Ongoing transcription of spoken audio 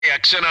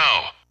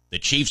KXNO. The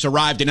Chiefs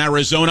arrived in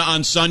Arizona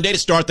on Sunday to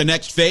start the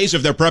next phase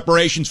of their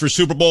preparations for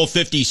Super Bowl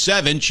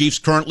 57. Chiefs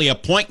currently a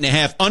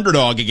 1.5-point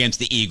underdog against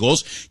the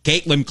Eagles.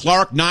 Caitlin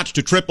Clark notched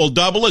a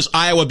triple-double as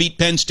Iowa beat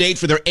Penn State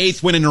for their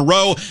 8th win in a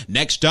row.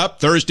 Next up,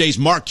 Thursday's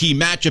marquee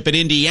matchup at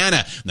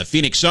Indiana. The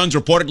Phoenix Suns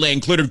reportedly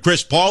included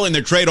Chris Paul in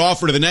their trade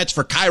offer to the Nets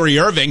for Kyrie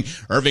Irving.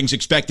 Irving's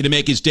expected to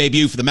make his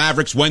debut for the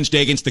Mavericks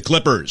Wednesday against the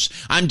Clippers.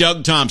 I'm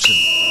Doug Thompson.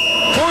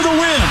 For the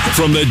win!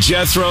 From the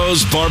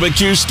Jethro's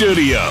Barbecue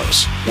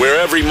Studios, where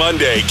every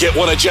Monday get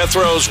one of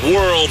Jethro's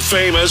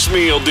world-famous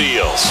meal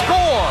deals.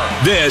 Score!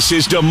 This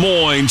is Des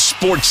Moines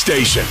Sports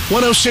Station,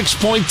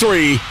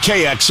 106.3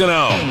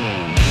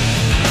 KXNO.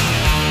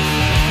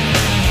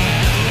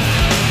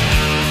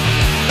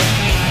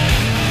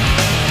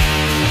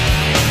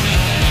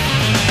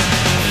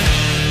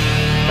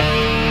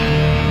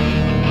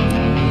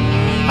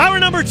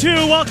 Number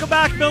 2, welcome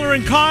back, Miller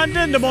and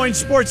Condon, Des Moines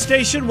Sports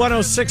Station,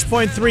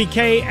 106.3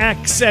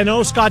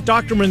 KXNO. Scott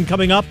Docterman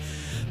coming up,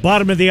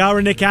 bottom of the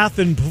hour. Nick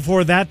Athen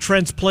before that.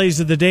 Trent's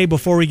Plays of the Day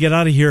before we get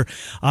out of here,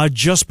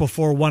 just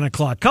before 1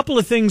 o'clock. Couple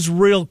of things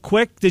real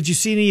quick. Did you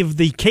see any of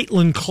the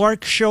Caitlin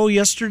Clark show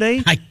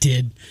yesterday? I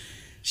did.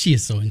 She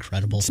is so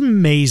incredible. It's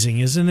amazing,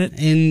 isn't it?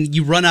 And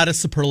you run out of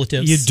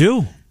superlatives. You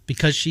do.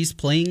 Because she's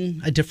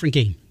playing a different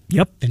game.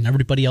 Yep. Than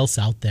everybody else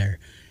out there.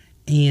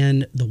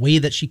 And the way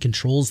that she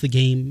controls the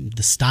game,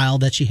 the style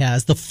that she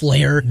has, the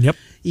flair. Yep.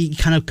 You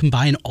kind of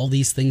combine all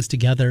these things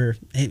together.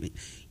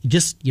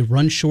 You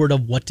run short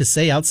of what to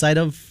say outside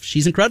of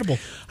she's incredible.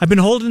 I've been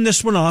holding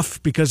this one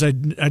off because I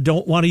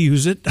don't want to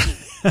use it.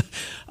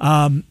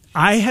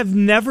 I have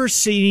never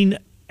seen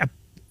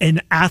an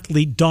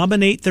athlete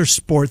dominate their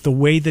sport the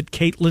way that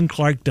Caitlin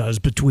Clark does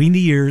between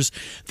the ears,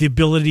 the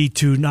ability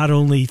to not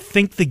only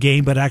think the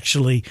game but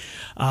actually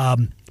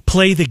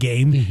play the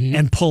game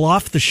and pull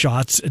off the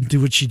shots and do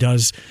what she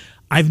does.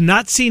 I've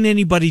not seen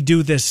anybody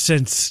do this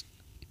since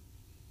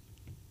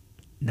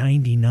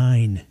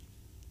 99.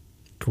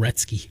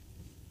 Gretzky.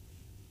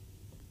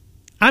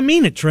 I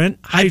mean it, Trent.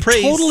 I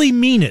totally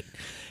mean it.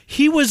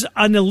 He was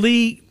an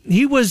elite.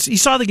 He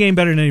saw the game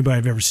better than anybody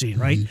I've ever seen,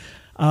 right?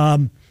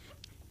 And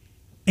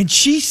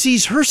she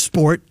sees her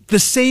sport the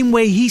same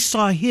way he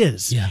saw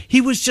his. Yeah.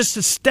 He was just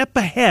a step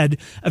ahead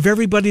of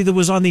everybody that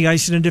was on the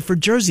ice in a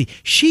different jersey.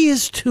 She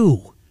is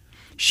too.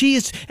 She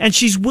is, and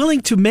she's willing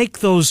to make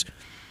those.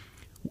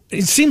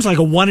 It seems like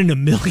a 1 in a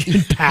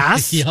million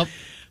pass. Yep.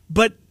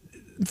 But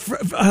for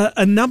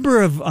a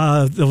number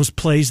of those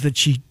plays that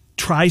she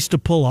tries to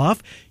pull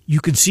off, you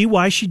can see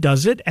why she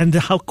does it and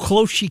how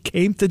close she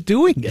came to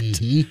doing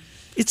it.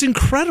 It's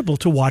incredible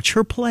to watch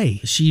her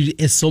play. She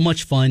is so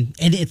much fun,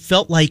 and it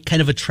felt like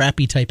kind of a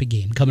trappy type of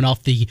game coming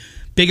off the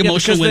big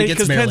emotional win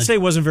against Maryland. Because Penn State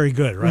wasn't very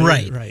good,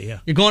 right? Right.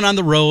 Yeah. You're going on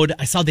the road.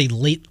 I saw they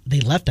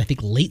left, I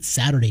think, late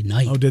Saturday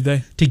night. Oh, did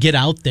they? To get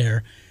out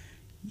there.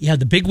 Yeah,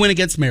 the big win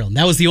against Maryland.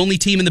 That was the only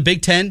team in the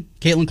Big Ten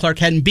Caitlin Clark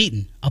hadn't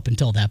beaten up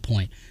until that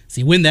point.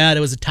 So you win that. It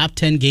was a top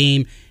 10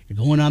 game. You're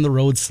going on the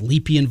road,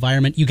 sleepy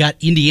environment. You got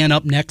Indiana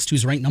up next,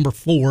 who's ranked number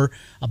 4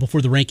 before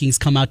the rankings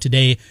come out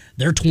today.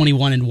 They're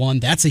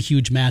 21-1. That's a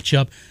huge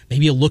matchup.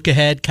 Maybe a look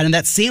ahead, kind of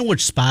that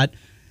sandwich spot.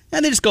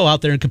 And they just go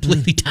out there and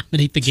completely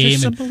dominate the game.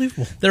 It's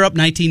unbelievable. They're up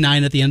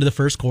 19-9 at the end of the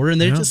first quarter, and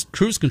they're just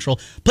cruise control.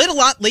 Played a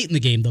lot late in the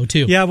game, though,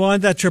 too. Yeah, well,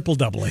 and that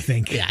triple-double, I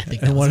think. Yeah, I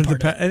think that was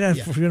part of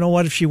it. You know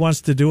what? If she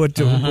wants to do it,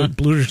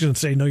 Bluter's going to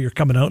say, no, you're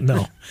coming out.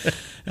 No.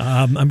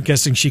 I'm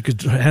guessing she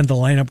could hand the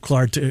lineup,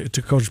 Clark,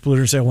 to Coach Bluter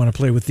and say, I want to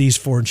play with these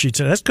 4, and she'd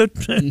say, that's good.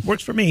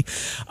 Works for me.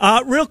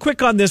 Real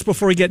quick on this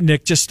before we get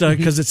Nick, just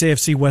because it's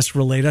AFC West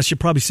related, I should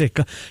probably say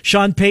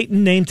Sean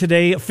Payton named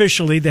today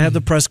officially. They had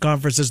the press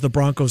conference as the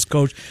Broncos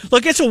coach.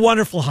 Look, it's a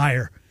wonderful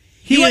hire.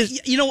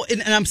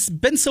 And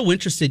I've been so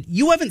interested.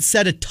 You haven't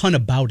said a ton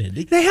about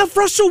it. They have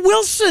Russell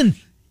Wilson.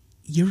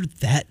 You're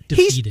that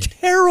defeated. He's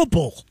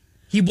terrible.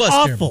 He was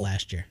awful. Terrible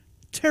last year.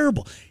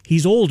 Terrible.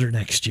 He's older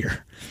next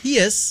year. He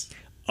is.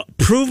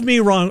 Prove me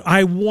wrong.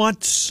 I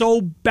want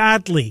so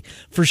badly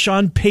for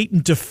Sean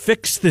Payton to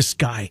fix this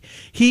guy.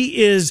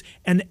 He is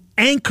an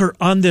anchor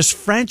on this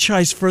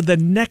franchise for the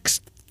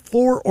next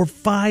 4 or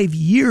 5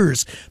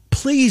 years.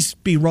 Please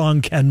be wrong,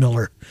 Ken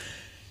Miller.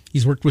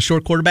 He's worked with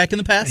short quarterback in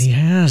the past? He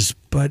has,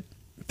 but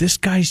this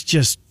guy's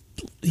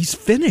he's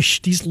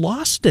finished. He's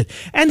lost it.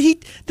 And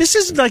this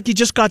isn't like he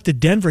just got to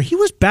Denver. He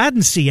was bad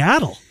in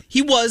Seattle.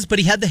 He was, but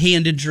he had the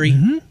hand injury.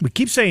 We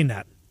keep saying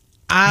that.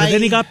 But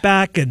then he got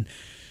back and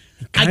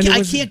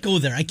I can't go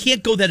there. I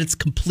can't go that it's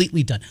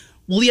completely done.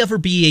 Will he ever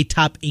be a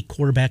top 8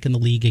 quarterback in the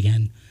league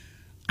again?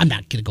 I'm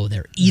not going to go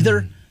there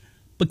either.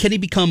 But can he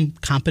become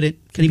competent?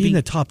 Can he be in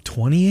the top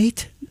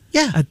 28?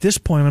 Yeah. At this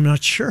point, I'm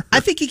not sure. I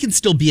think he can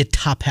still be a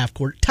top half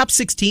quarter. Top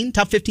 16,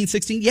 top 15,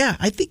 16. Yeah,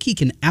 I think he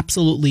can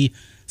absolutely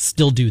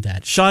still do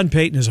that. Sean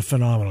Payton is a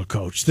phenomenal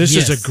coach. This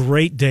is a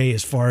great day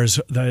as far as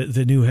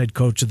the new head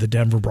coach of the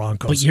Denver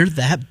Broncos. But you're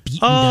that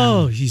beaten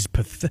down. Oh, he's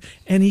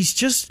and he's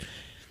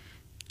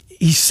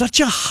such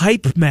a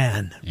hype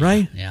man,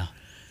 right? Yeah.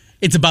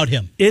 It's about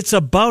him. It's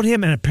about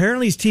him, and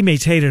apparently his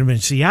teammates hated him in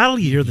Seattle.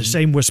 You hear the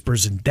same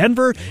whispers in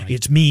Denver. Right.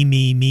 It's me,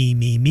 me, me,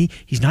 me, me.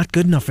 He's not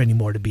good enough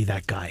anymore to be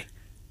that guy.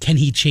 Can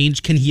he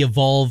change? Can he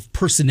evolve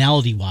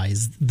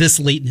personality-wise this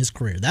late in his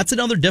career? That's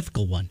another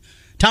difficult one.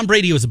 Tom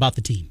Brady was about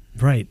the team.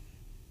 Right.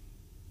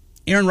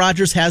 Aaron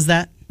Rodgers has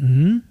that,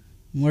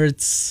 where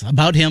it's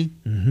about him.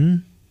 Mm-hmm.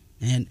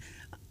 And,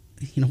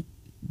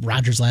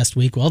 Rodgers last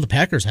week, well, the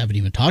Packers haven't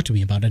even talked to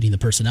me about any of the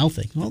personnel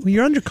thing. Well,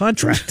 you're under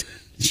contract.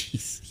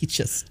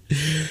 Jeez,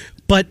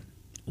 But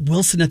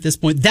Wilson at this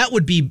point, that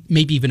would be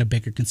maybe even a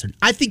bigger concern.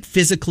 I think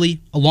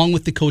physically, along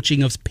with the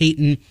coaching of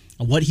Peyton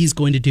and what he's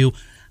going to do,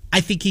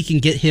 I think he can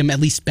get him at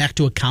least back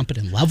to a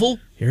competent level.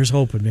 Here's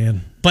hoping,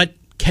 man. But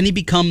can he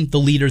become the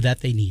leader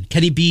that they need?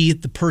 Can he be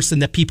the person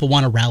that people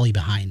want to rally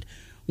behind?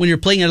 When you're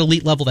playing at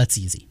elite level, that's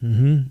easy.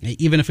 Mm-hmm.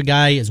 Even if a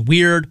guy is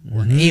weird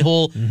or an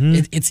a-hole,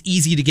 it's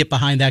easy to get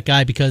behind that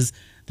guy because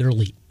they're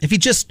elite. If he's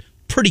just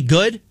pretty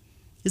good,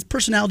 his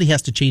personality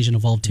has to change and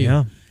evolve too.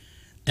 Yeah.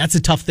 That's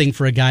a tough thing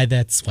for a guy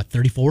that's,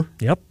 34?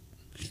 Yep.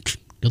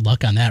 Good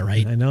luck on that,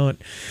 right? I know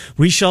it.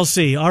 We shall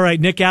see. All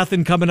right, Nick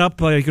Athan coming up.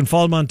 You can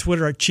follow him on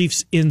Twitter at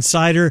Chiefs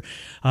Insider.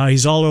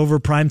 He's all over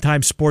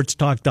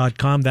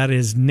PrimetimeSportsTalk.com. That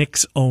is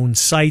Nick's own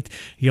site.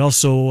 He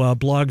also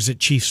blogs at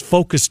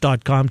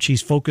ChiefsFocus.com,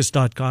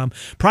 ChiefsFocus.com,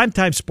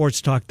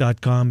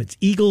 PrimetimeSportsTalk.com. It's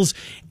Eagles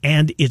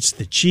and it's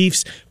the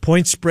Chiefs.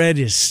 Point spread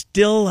is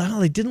still,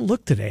 they didn't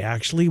look today,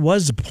 actually. It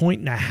was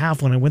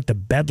 1.5 when I went to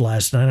bed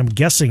last night. I'm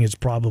guessing it's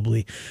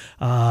probably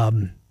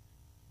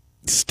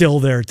still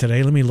there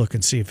today. Let me look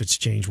and see if it's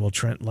changed while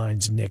Trent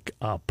lines Nick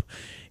up.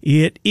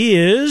 It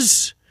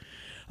is.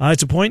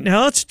 It's a point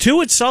now. It's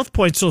 2 at South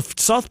Point. So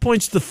South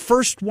Point's the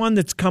first one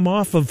that's come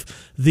off of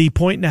the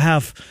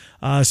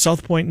 1.5.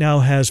 South Point now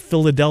has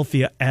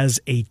Philadelphia as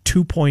a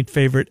 2-point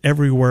favorite.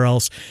 Everywhere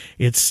else,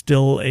 it's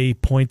still a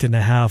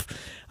 1.5.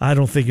 I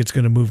don't think it's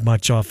going to move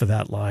much off of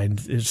that line.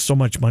 There's so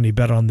much money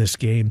bet on this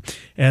game.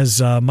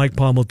 As Mike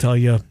Palm will tell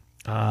you,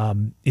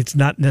 it's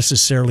not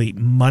necessarily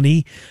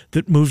money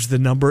that moves the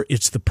number.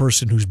 It's the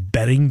person who's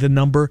betting the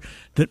number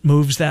that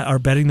moves that, or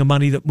betting the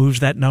money that moves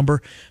that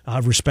number.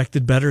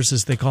 Respected bettors,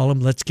 as they call them.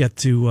 Let's get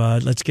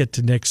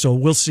to Nick. So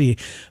we'll see.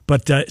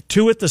 But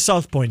 2 at the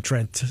South Point,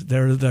 Trent.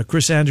 The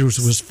Chris Andrews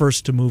was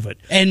first to move it.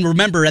 And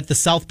remember, at the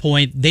South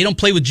Point, they don't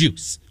play with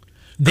juice.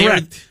 They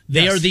are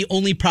the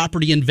only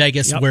property in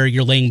Vegas where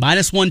you're laying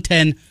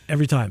 -110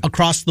 every time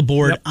across the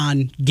board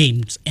on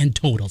games and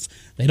totals.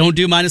 They don't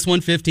do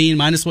 -115,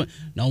 -1.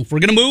 No, if we're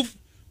going to move,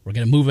 we're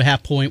going to move a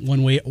half point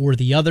one way or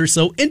the other.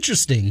 So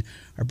interesting.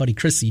 Our buddy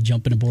Chrissy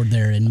jumping aboard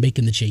there and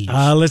making the change.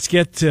 Let's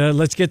get to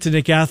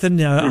Nick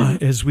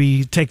Athan as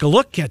we take a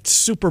look at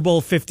Super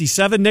Bowl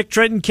 57. Nick,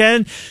 Trent, and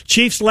Ken,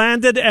 Chiefs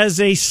landed as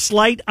a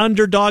slight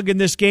underdog in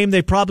this game.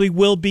 They probably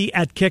will be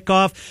at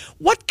kickoff.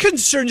 What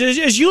concerns,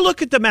 as you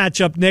look at the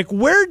matchup, Nick,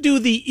 where do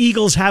the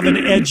Eagles have an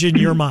edge in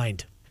your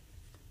mind?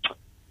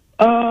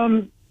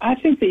 I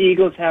think the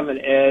Eagles have an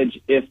edge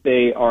if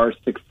they are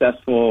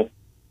successful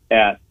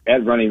at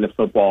running the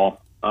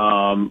football.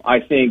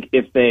 I think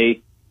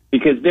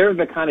because they're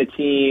the kind of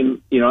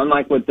team,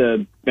 unlike what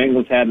the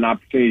Bengals had an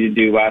opportunity to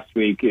do last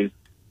week, is,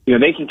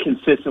 they can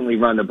consistently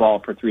run the ball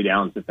for 3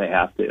 downs if they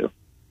have to,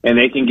 and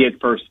they can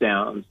get first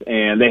downs,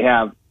 and they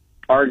have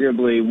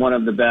arguably one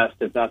of the best,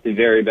 if not the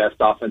very best,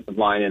 offensive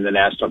line in the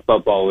National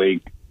Football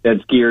League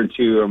that's geared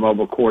to a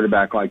mobile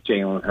quarterback like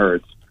Jalen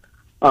Hurts.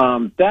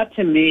 That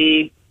to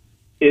me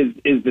is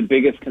the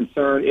biggest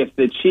concern. If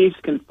the Chiefs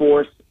can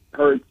force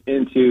Hurts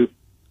into,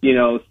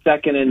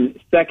 second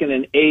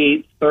and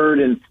 8,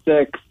 3rd and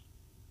 6,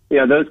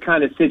 those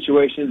kind of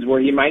situations where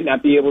he might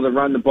not be able to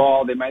run the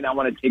ball, they might not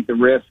want to take the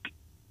risk,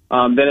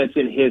 then it's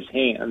in his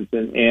hands.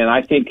 And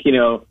I think,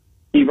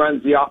 he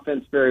runs the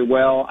offense very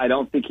well. I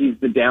don't think he's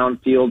the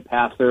downfield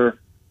passer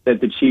that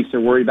the Chiefs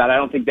are worried about. I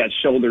don't think that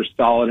shoulder's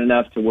solid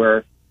enough to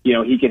where,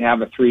 he could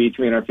have a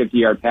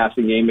 350-yard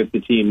passing game if the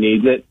team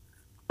needs it.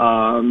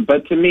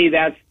 But to me,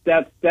 that's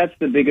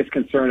the biggest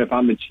concern if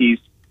I'm the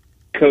Chiefs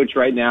coach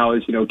right now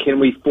is, can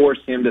we force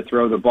him to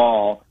throw the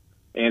ball?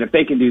 And if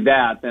they can do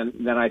that,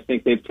 then I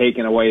think they've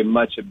taken away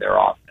much of their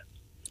offense.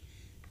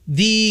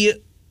 The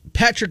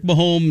Patrick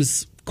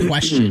Mahomes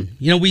question.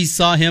 We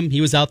saw him.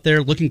 He was out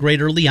there looking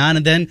great early on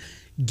and then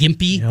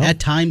gimpy at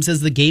times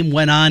as the game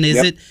went on. Is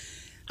it?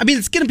 I mean,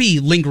 it's going to be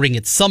lingering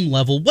at some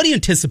level. What do you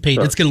anticipate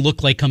it's going to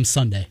look like come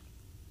Sunday?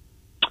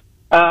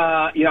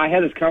 I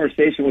had this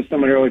conversation with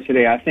someone earlier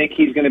today. I think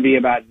he's going to be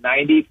about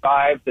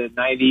 95 to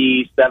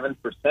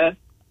 97%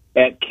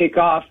 at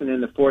kickoff, and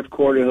in the fourth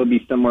quarter, he'll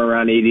be somewhere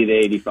around 80 to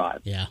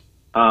 85. Yeah.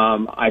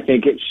 I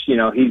think it's,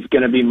 he's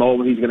going to be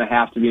mobile. He's going to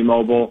have to be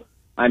mobile.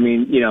 I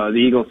mean, the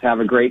Eagles have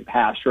a great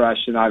pass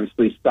rush, and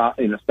obviously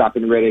stopping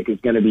Riddick is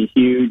going to be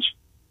huge,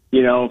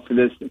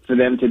 for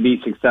them to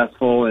be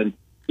successful. And,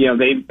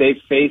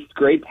 they've faced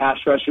great pass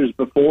rushers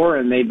before,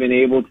 and they've been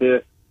able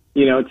to,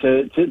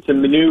 to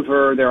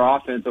maneuver their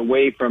offense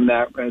away from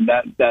that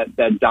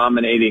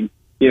dominating,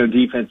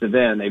 defensive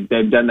end.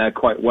 They've done that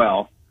quite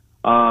well.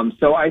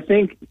 So I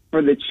think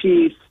for the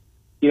Chiefs,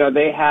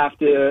 they have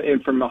to,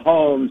 and for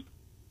Mahomes,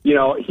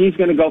 he's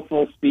going to go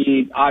full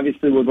speed.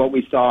 Obviously, with what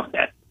we saw,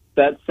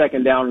 that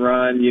second down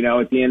run,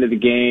 at the end of the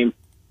game,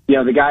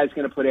 the guy's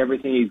going to put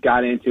everything he's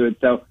got into it.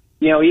 So,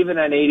 even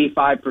an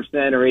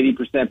 85% or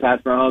 80%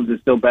 Patrick Mahomes is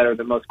still better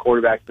than most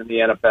quarterbacks in the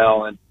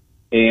NFL.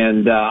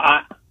 And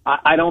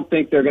I don't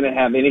think they're going to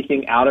have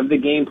anything out of the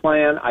game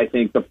plan. I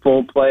think the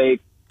full play,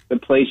 the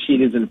play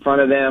sheet is in front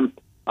of them.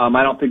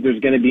 I don't think there's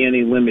going to be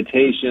any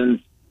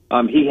limitations.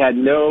 He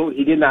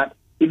did not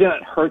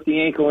hurt the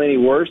ankle any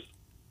worse.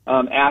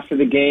 After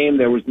the game,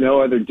 there was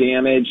no other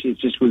damage. It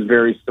just was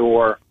very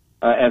sore,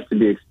 as to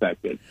be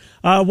expected.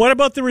 What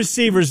about the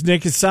receivers,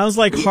 Nick? It sounds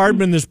like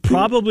Hardman is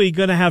probably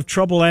going to have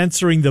trouble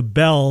answering the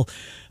bell.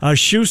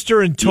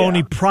 Schuster and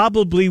Toney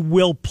probably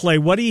will play.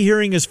 What are you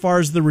hearing as far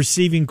as the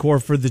receiving core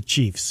for the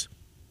Chiefs?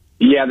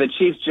 Yeah, the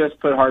Chiefs just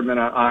put Hardman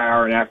on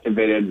IR and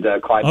activated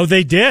Clyde. Oh,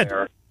 they did?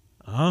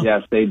 Oh.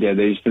 Yes, they did.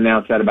 They just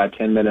announced that about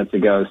 10 minutes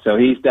ago. So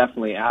he's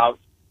definitely out.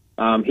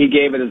 He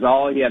gave it his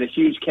all. He had a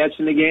huge catch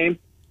in the game,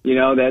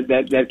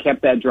 that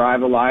kept that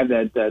drive alive,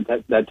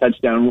 that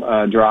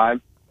touchdown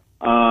drive.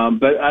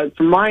 But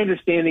from my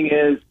understanding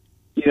is,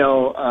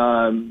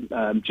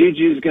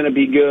 Juju's going to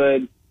be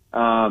good.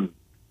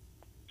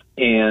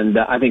 And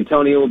I think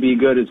Toney will be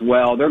good as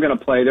well. They're going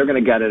to play. They're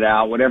going to gut it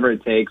out, whatever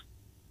it takes.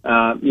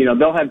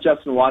 They'll have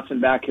Justin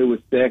Watson back, who was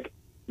sick.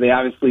 They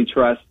obviously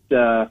trust,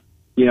 they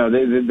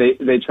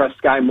trust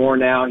Sky Moore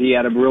now. He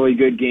had a really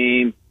good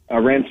game,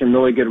 ran some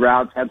really good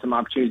routes, had some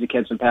opportunities to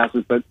catch some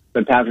passes, but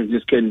Patrick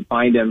just couldn't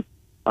find him,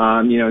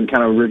 and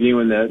kind of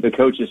reviewing the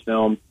coach's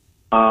film.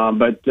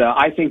 But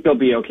I think they'll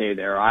be okay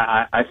there.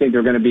 I think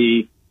they're going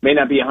to may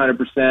not be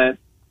 100%.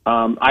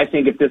 I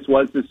think if this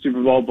was the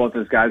Super Bowl, both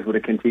those guys would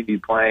have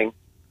continued playing.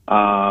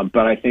 But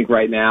I think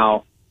right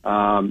now,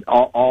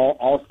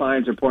 all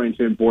signs are pointing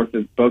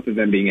to both of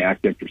them being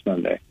active for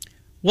Sunday.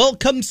 Well,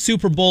 come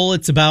Super Bowl,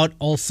 it's about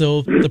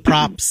also the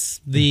props,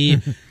 the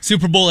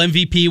Super Bowl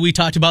MVP. We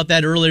talked about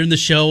that earlier in the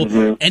show.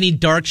 Mm-hmm. Any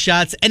dark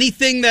shots,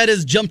 anything that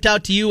has jumped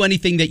out to you,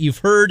 anything that you've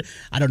heard?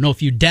 I don't know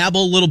if you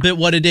dabble a little bit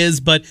what it is,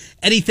 but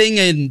anything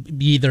in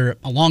either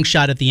a long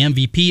shot at the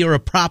MVP or a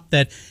prop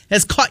that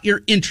has caught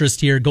your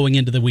interest here going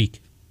into the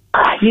week?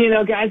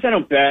 Guys, I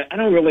don't bet. I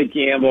don't really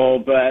gamble,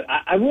 but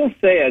I will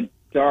say a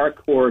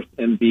dark horse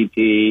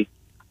MVP.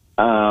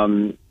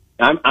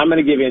 I'm going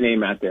to give you a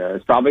name out there.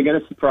 It's probably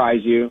going to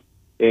surprise you.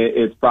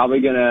 It's probably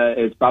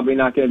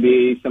not going to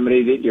be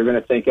somebody that you're going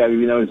to think of,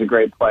 even though he's a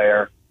great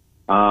player.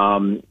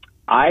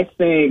 I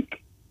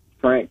think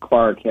Frank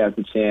Clark has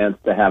a chance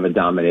to have a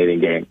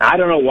dominating game. I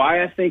don't know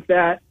why I think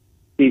that.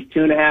 He's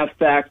 2.5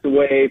 sacks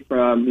away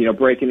from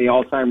breaking the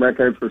all-time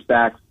record for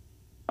sacks.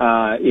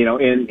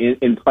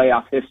 In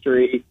playoff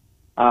history.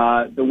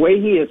 The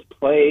way he has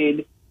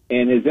played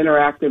and has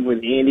interacted with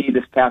Andy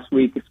this past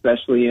week,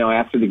 especially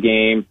after the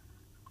game.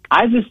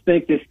 I just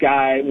think this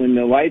guy, when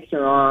the lights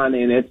are on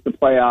and it's the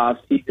playoffs,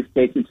 he just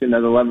takes it to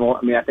another level.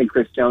 I mean, I think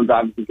Chris Jones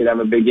obviously could have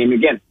a big game.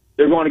 Again,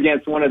 they're going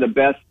against one of the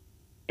best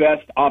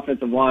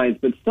offensive lines,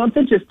 but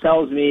something just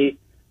tells me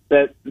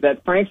that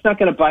Frank's not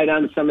going to bite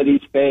on some of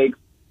these fakes,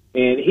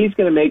 and he's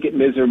going to make it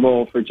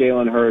miserable for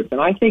Jalen Hurts. And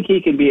I think he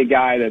could be a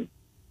guy that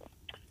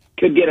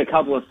could get a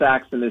couple of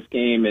sacks in this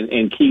game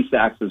and key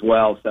sacks as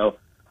well. So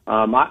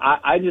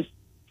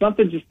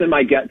something just in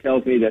my gut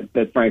tells me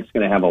that Frank's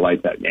going to have a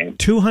lights out game.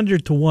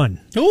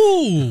 200-1.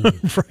 Ooh,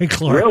 Frank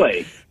Clark.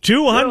 Really?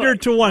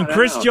 200-1.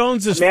 Chris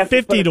Jones is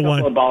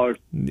 50-1.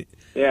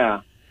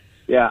 Yeah.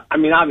 I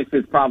mean, obviously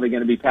it's probably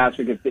going to be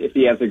Patrick if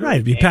he has a great right.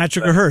 It'd be game,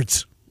 Patrick or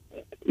Hurts.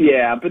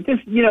 Yeah, but this,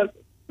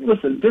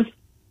 listen,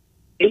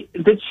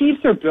 the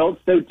Chiefs are built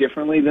so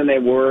differently than they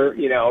were,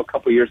 a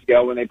couple years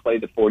ago when they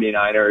played the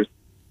 49ers.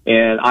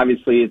 And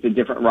obviously it's a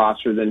different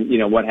roster than,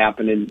 what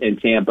happened in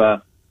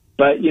Tampa.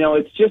 But,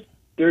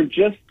 they're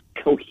just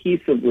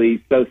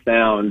cohesively so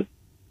sound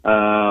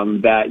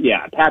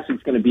that,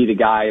 Patrick's going to be the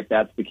guy if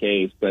that's the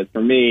case. But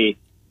for me,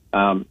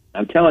 I'm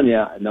telling you,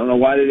 I don't know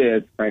what it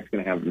is. Frank's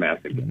going to have a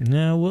massive game.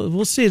 No,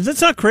 we'll see.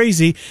 That's not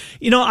crazy.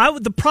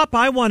 The prop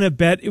I want to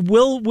bet,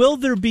 will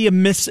there be a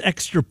miss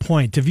extra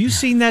point? Have you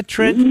seen that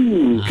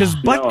trend? Because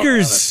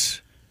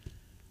Butker's...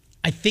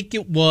 I think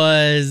it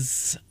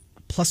was...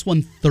 plus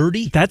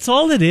 130. That's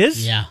all it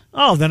is? Yeah.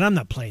 Oh, then I'm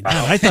not playing that.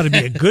 I thought it'd be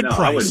a good price.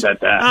 I wouldn't bet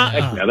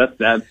that. No,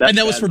 that's and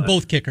that was for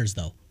both kickers,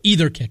 though.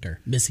 Either kicker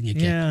missing a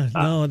kick. Yeah,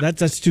 no,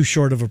 that's too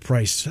short of a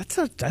price.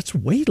 That's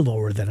way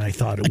lower than I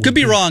thought it would be. I could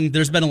be wrong.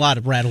 There's been a lot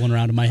of rattling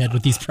around in my head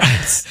with these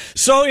props.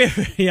 So,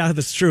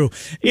 that's true.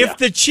 If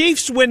the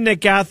Chiefs win,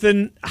 Nick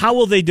Athen, how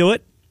will they do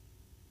it?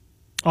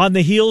 On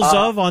the heels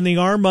of, on the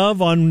arm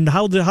of, on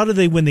how do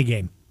they win the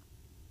game?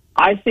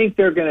 I think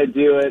they're going to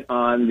do it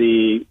on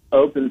the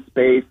open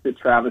space that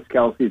Travis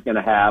Kelce's going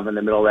to have in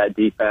the middle of that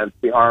defense,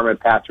 the arm of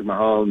Patrick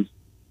Mahomes,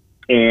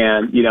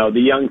 and, the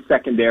young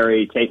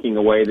secondary taking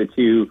away the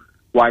two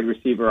wide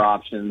receiver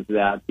options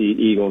that the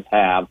Eagles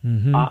have.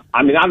 Mm-hmm.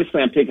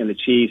 Obviously I'm picking the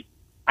Chiefs.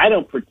 I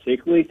don't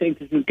particularly think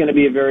this is going to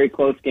be a very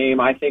close game.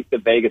 I think the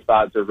Vegas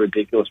odds are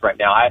ridiculous right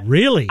now.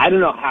 Really? I don't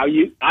know how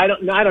you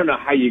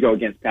go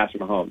against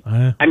Patrick Mahomes.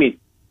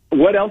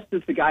 what else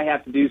does the guy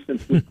have to do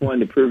since week one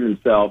to prove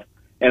himself?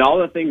 And all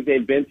the things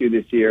they've been through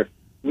this year,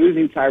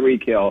 losing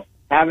Tyreek Hill,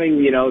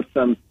 having,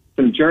 some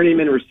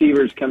journeyman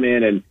receivers come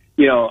in and,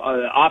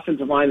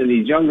 offensive line and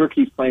these young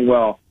rookies playing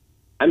well.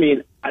 I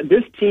mean,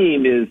 this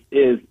team is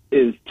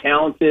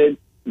talented.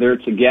 They're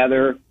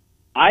together.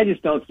 I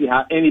just don't see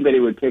how anybody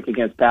would pick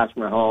against Patrick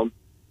Mahomes.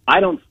 I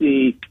don't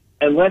see,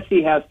 unless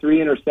he has 3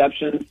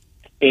 interceptions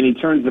and he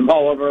turns the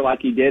ball over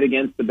like he did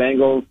against the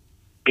Bengals,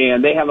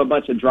 and they have a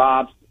bunch of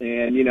drops,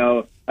 and,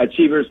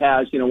 Achievers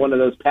has, one of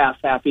those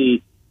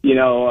pass-happy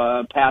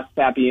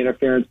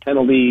interference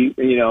penalty,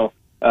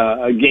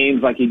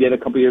 games like he did a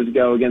couple years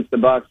ago against the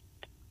Bucs.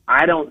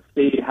 I don't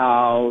see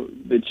how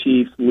the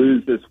Chiefs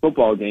lose this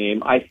football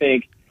game. I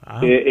think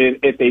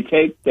if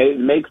they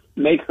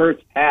make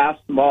Hurts pass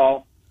the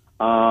ball,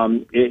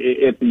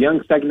 if the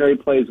young secondary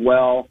plays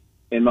well,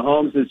 and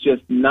Mahomes is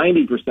just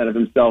 90% of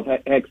himself,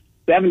 heck,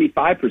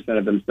 75%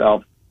 of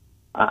himself,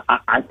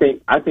 I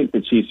think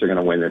the Chiefs are going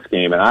to win this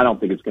game, and I don't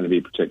think it's going to be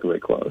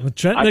particularly close. Well,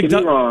 Trent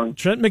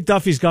Trent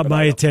McDuffie's got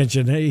my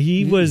attention.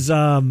 He was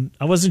I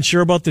wasn't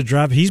sure about the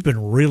draft. He's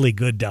been really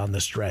good down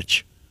the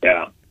stretch.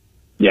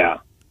 Yeah.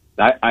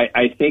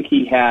 I think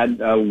he had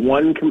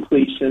one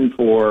completion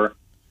for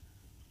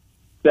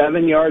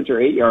 7 yards or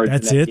 8 yards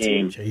That's in that it?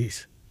 game.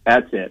 Jeez.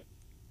 That's it.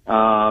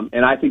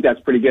 And I think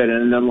that's pretty good.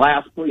 And then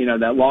last,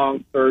 that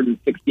long 3rd and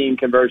 16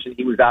 conversion,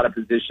 he was out of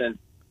position.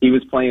 He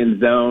was playing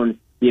zone.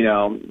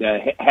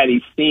 Had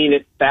he seen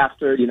it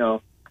faster,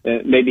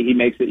 maybe he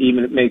makes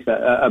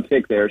a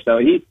pick there. So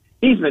he's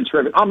been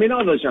terrific. I mean,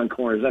 all those young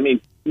corners. I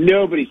mean,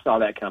 nobody saw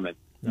that coming.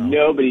 No.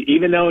 Nobody.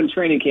 Even though in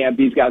training camp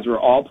these guys were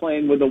all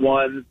playing with the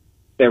ones,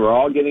 they were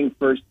all getting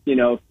first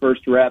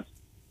reps.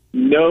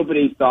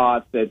 Nobody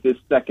thought that this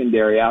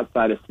secondary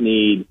outside of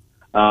Snead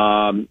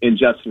and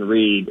Justin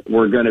Reed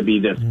were going to be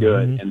this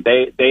good, and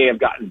they have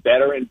gotten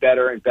better and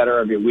better and better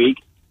every week.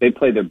 They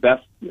played their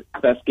best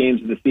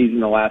games of the season,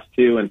 the last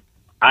 2, and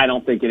I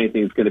don't think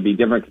anything's going to be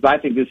different because I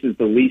think this is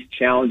the least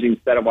challenging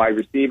set of wide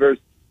receivers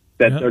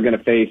that they're going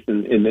to face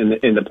in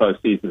the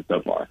postseason so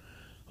far.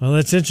 Well,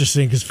 that's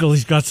interesting because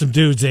Philly's got some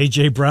dudes,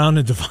 A.J. Brown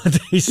and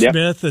Devontae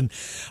Smith, and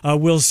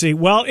we'll see.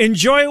 Well,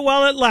 enjoy it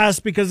while it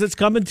lasts because it's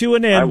coming to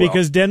an end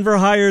because Denver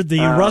hired the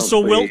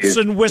Russell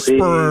Wilson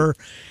Whisperer.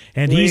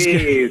 And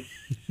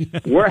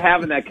we're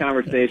having that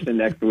conversation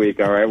next week.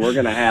 All right, we're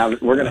gonna have the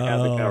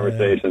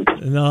conversation.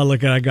 Yeah. No,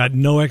 look, I got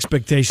no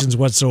expectations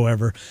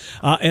whatsoever,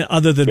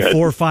 other than 4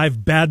 or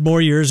 5 bad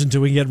more years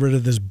until we get rid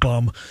of this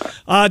bum.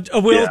 I'll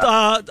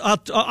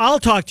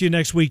talk to you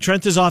next week.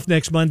 Trent is off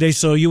next Monday,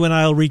 so you and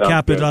I'll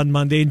recap it on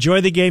Monday.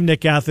 Enjoy the game,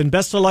 Nick Athen.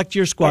 Best of luck to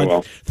your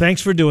squad.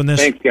 Thanks for doing this.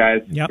 Thanks,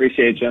 guys. Yep.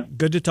 Appreciate you.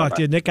 Good to talk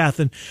to you, Nick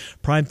Athen,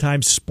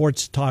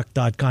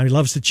 PrimetimeSportsTalk.com. He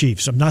loves the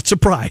Chiefs. I'm not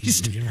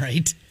surprised. You're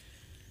right.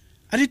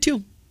 I did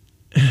too.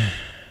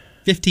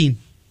 15.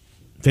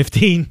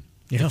 15.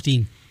 Yeah.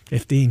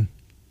 15.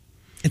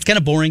 It's kind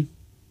of boring.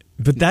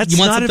 But that's you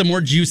want something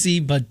more juicy,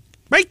 but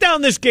write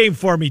down this game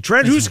for me,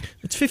 Trent.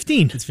 It's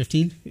 15. It's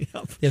 15?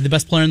 Yep. They have the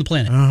best player on the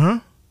planet. Uh-huh.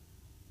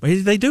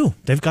 They do.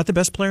 They've got the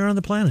best player on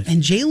the planet.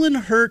 And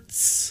Jalen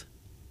Hurts,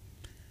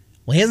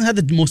 well, he hasn't had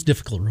the most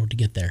difficult road to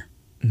get there.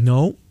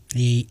 No.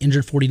 The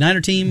injured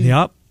 49er team.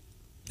 Yep.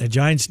 The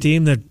Giants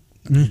team that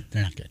they're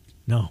not good.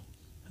 No.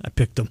 I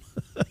picked them.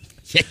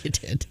 Yeah, you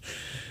did.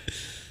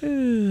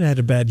 Had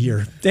a bad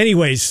year.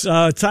 Anyways,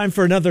 time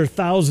for another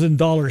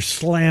 $1,000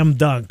 slam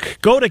dunk.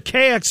 Go to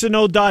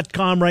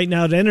KXNO.com right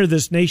now to enter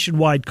this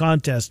nationwide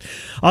contest.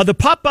 The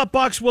pop-up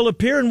box will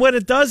appear, and when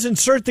it does,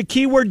 insert the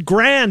keyword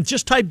grand.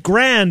 Just type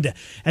grand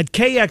at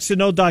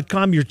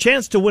KXNO.com. Your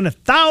chance to win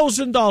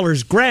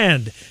 $1,000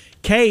 grand.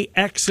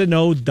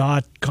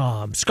 KXNO.com.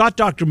 Scott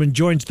Docterman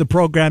joins the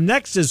program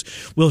next as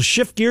we'll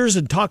shift gears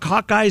and talk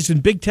Hawkeyes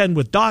and Big Ten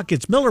with Doc.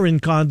 It's Miller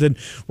and Condon.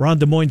 We're on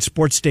Des Moines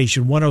Sports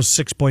Station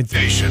 106.3.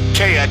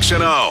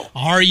 KXNO.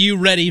 Are you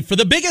ready for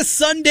the biggest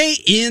Sunday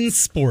in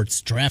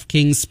sports?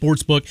 DraftKings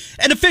Sportsbook,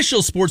 an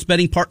official sports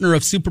betting partner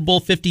of Super Bowl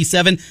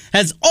 57,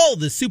 has all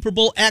the Super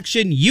Bowl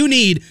action you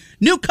need.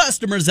 New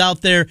customers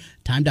out there,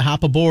 time to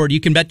hop aboard. You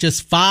can bet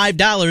just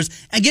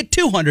 $5 and get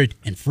 $200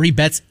 in free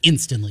bets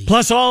instantly.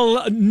 Plus,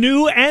 all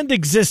new and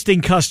existing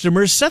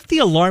customers, set the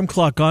alarm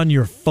clock on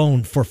your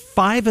phone for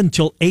 5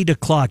 until 8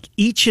 o'clock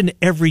each and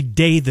every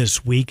day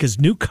this week as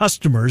new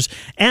customers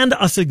and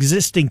us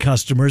existing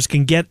customers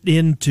can get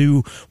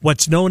into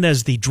what's known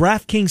as the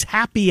DraftKings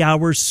Happy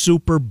Hour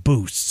Super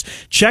Boosts.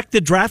 Check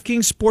the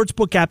DraftKings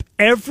Sportsbook app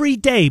every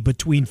day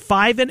between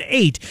 5 and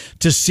 8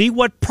 to see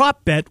what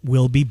prop bet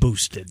will be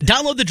boosted.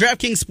 Download the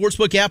DraftKings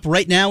Sportsbook app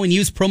right now and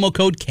use promo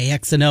code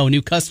KXNO.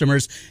 New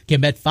customers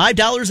can bet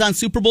 $5 on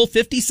Super Bowl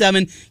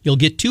 57. You'll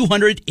get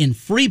 $200 in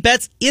free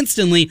bets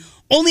instantly.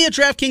 Only at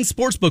DraftKings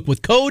Sportsbook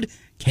with code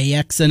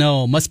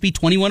KXNO. Must be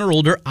 21 or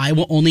older.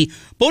 Iowa only.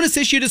 Bonus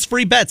issued as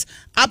free bets.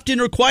 Opt-in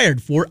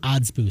required for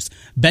Odds Boost.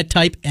 Bet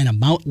type and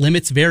amount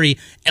limits vary.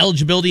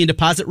 Eligibility and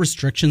deposit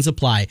restrictions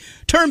apply.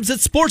 Terms at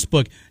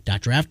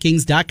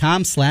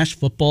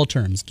sportsbook.draftkings.com/football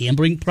terms.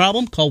 Gambling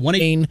problem? Call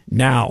 1-800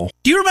 now.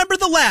 Do you remember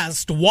the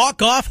last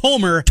walk-off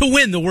homer to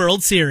win the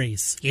World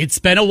Series? It's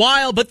been a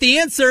while, but the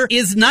answer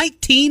is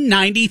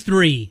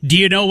 1993. Do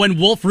you know when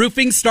Wolf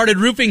Roofing started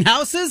roofing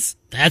houses?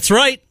 That's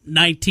right,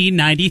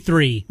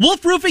 1993.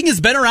 Wolf Roofing has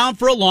been around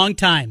for a long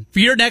time. For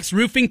your next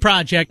roofing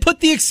project, put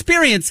the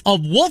experience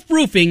of Wolf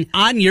Roofing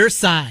on your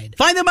side.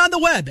 Find them on the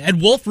web at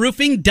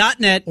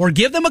wolfroofing.net or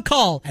give them a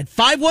call at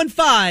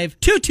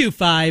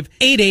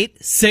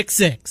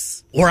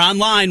 515-225-8866. Or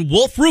online,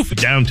 Wolf Roofing.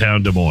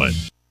 Downtown Des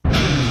Moines.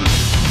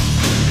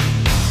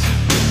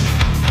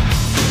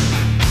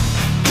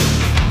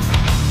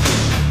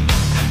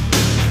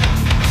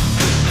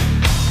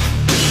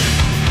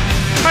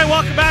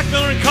 Welcome back,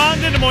 Miller and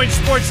Condon, Des Moines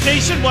Sports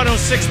Station,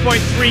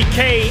 106.3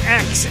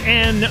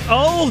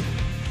 KXNO.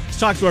 Let's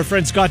talk to our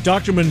friend Scott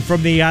Docterman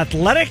from The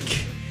Athletic.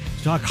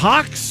 Talk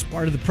Hawks,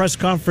 part of the press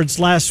conference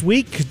last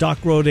week. Doc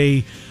wrote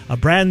a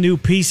brand new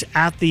piece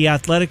at The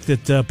Athletic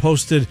that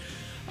posted,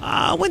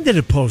 when did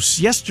it post?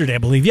 Yesterday, I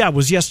believe. Yeah, it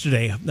was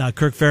yesterday.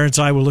 Kirk Ferentz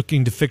and I were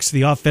looking to fix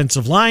the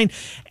offensive line.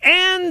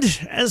 And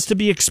as to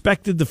be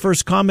expected, the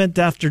first comment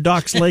after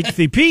Doc's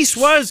lengthy piece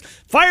was,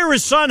 fire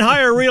his son,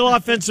 hire a real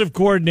offensive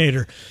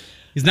coordinator.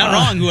 He's not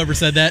wrong, whoever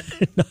said that.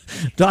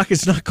 Doc,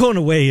 it's not going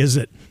away, is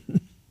it?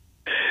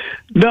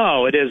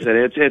 No, it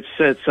isn't.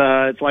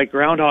 It's like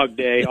Groundhog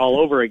Day all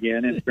over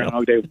again. It's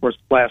Groundhog Day, of course,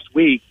 last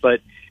week,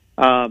 but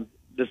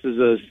this is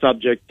a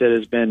subject that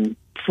has been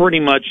pretty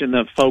much in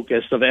the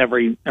focus of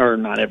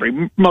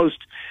most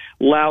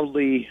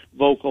loudly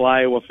vocal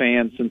Iowa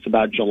fans since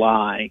about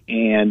July,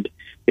 and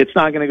it's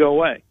not going to go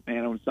away.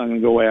 And it's not going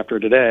to go away after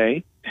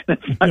today.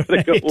 It's not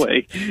going to go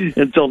away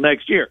until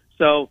next year.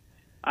 So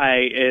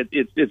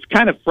it's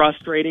kind of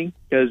frustrating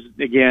because,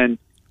 again,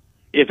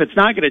 if it's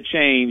not going to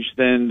change,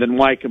 then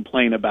why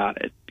complain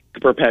about it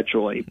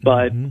perpetually?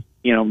 But,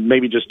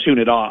 maybe just tune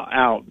it all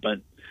out. But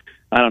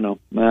I don't know.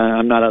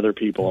 I'm not other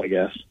people, I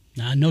guess.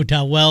 No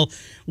doubt. Well,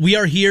 we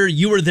are here.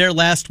 You were there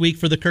last week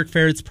for the Kirk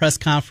Ferentz press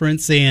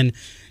conference, and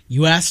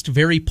you asked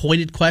very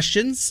pointed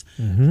questions,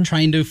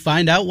 trying to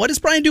find out what does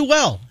Brian do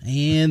well.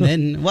 And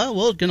then,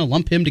 we're going to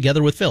lump him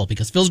together with Phil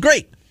because Phil's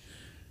great.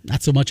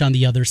 Not so much on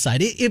the other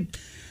side.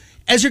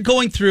 As you're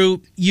going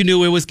through, you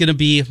knew it was going to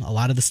be a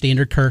lot of the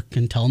standard Kirk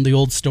and telling the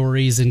old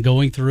stories and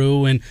going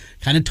through and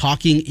kind of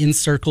talking in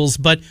circles.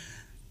 But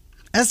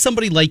as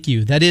somebody like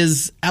you that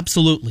is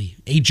absolutely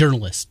a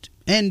journalist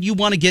and you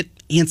want to get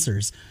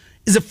answers,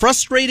 is it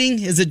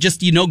frustrating? Is it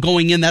just,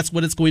 going in, that's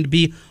what it's going to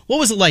be? What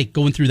was it like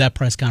going through that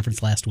press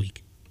conference last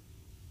week?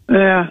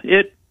 Yeah,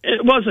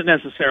 it wasn't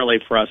necessarily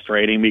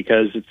frustrating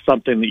because it's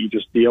something that you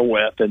just deal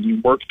with and you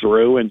work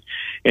through and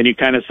you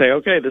kind of say,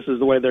 okay, this is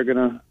the way they're going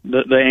to,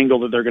 the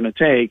angle that they're going to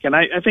take. And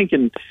I think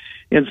in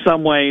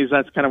some ways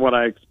that's kind of what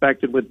I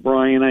expected with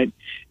Brian. I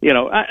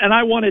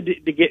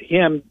wanted to get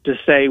him to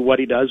say what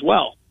he does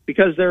well,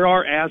 because there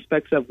are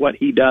aspects of what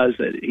he does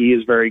that he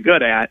is very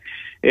good at,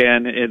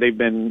 and they've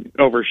been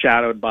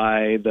overshadowed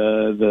by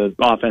the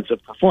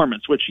offensive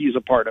performance, which he's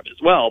a part of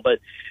as well. But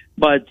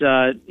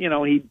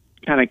he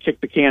kind of kicked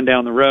the can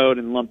down the road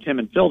and lumped him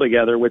and Phil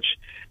together, which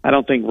I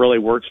don't think really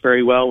works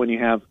very well when you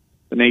have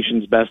the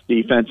nation's best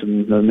defense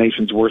and the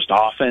nation's worst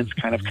offense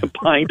kind of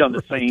combined on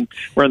the same,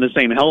 wearing the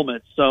same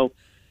helmets. So,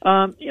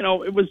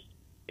 it was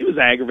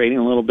aggravating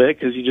a little bit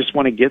because you just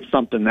want to get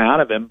something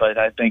out of him. But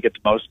I think at the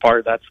most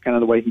part, that's kind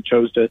of the way he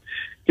chose to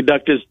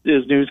conduct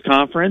his news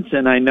conference.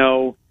 And I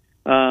know,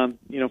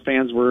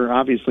 fans were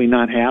obviously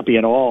not happy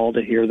at all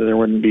to hear that there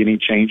wouldn't be any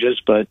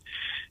changes, but,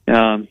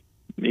 and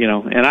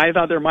I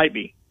thought there might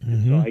be.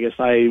 So I guess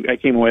I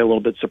came away a little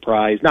bit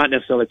surprised, not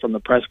necessarily from the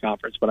press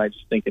conference, but I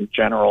just think in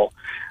general,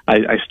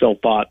 I still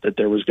thought that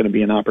there was going to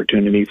be an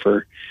opportunity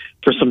for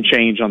some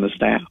change on the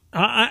staff.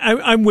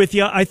 I'm with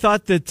you. I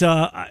thought that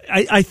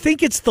I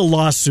think it's the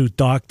lawsuit,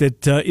 Doc,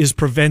 that is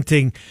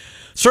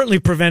certainly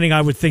preventing,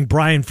 I would think,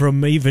 Brian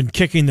from even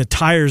kicking the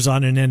tires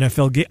on an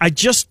NFL game. I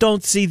just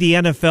don't see the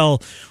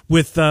NFL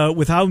with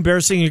how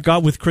embarrassing it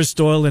got with Chris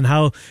Doyle and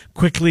how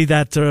quickly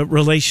that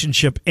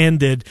relationship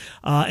ended.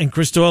 And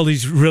Chris Doyle,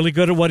 he's really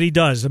good at what he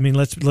does. I mean,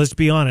 let's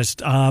be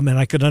honest. And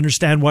I could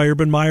understand why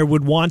Urban Meyer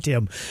would want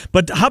him.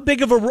 But how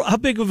big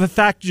of a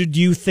factor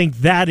do you think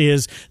that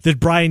is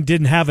that Brian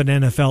didn't have an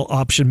NFL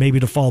option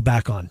maybe to fall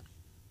back on?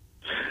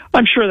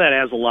 I'm sure that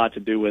has a lot to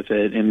do with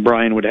it, and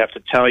Brian would have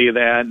to tell you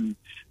that, and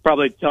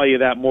probably tell you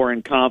that more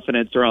in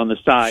confidence or on the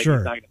side. Sure.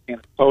 He's not going to stand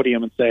at the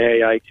podium and say,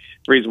 hey,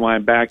 the reason why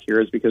I'm back here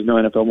is because no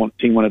NFL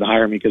team wanted to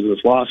hire me because of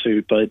this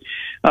lawsuit. But,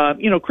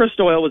 Chris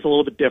Doyle was a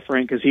little bit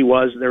different because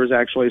there was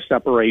actually a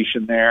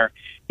separation there.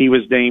 He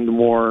was named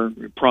more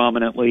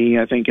prominently,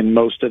 I think, in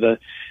by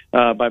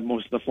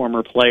most of the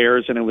former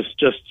players, and it was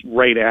just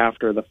right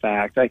after the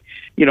fact.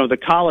 The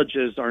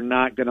colleges are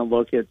not going to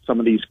look at some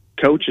of these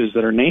coaches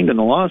that are named in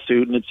the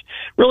lawsuit, and it's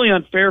really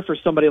unfair for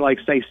somebody like,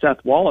 say,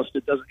 Seth Wallace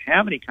that doesn't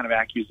have any kind of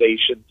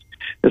accusations,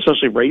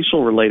 especially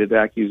racial-related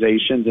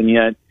accusations, and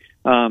yet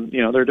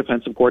there are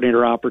defensive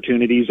coordinator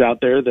opportunities out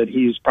there that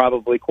he's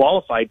probably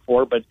qualified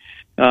for, but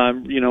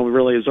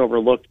really is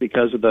overlooked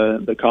because of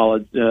the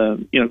college.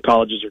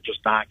 Colleges are just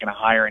not going to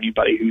hire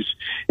anybody who's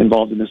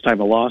involved in this type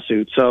of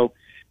lawsuit. So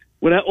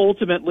when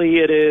ultimately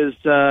it is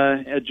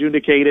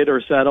adjudicated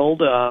or settled,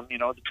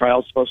 the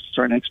trial's supposed to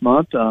start next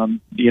month.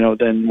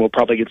 Then we'll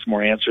probably get some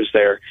more answers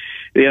there.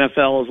 The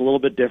NFL is a little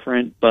bit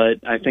different, but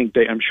I think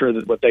I'm sure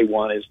that what they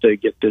want is to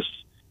get this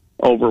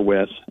over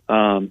with.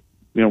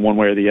 One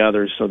way or the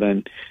other, so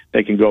then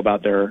they can go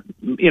about their,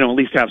 at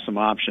least have some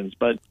options.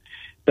 But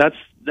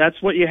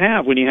that's what you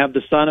have when you have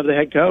the son of the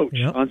head coach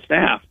on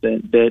staff,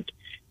 that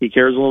he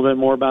cares a little bit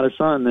more about his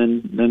son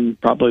than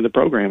probably the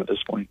program at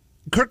this point.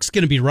 Kirk's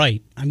going to be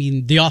right. I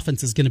mean, the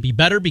offense is going to be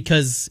better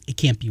because it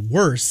can't be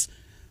worse.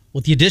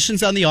 With the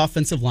additions on the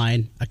offensive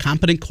line, a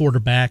competent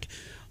quarterback,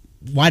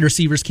 wide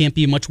receivers can't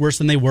be much worse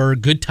than they were,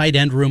 good tight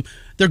end room.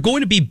 They're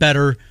going to be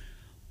better.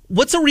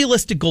 What's a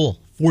realistic goal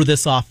for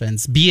this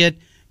offense? Be it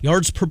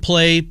yards per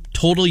play,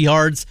 total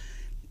yards,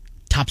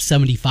 top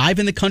 75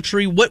 in the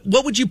country. What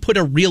would you put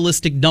a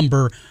realistic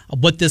number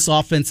of what this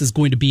offense is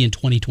going to be in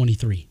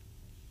 2023?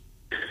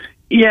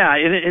 Yeah,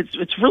 and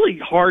it's really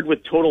hard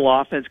with total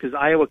offense because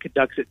Iowa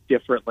conducts it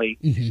differently.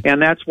 Mm-hmm.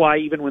 And that's why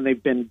even when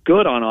they've been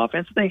good on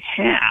offense, they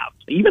have.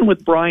 Even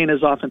with Brian as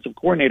offensive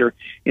coordinator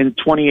in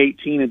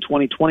 2018 and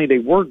 2020, they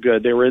were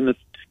good. They were in the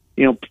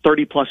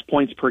 30-plus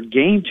points per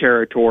game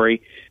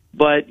territory.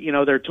 But,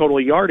 their total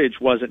yardage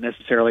wasn't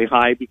necessarily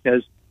high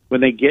because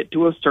when they get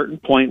to a certain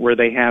point where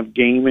they have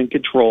game in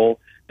control,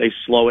 they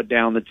slow it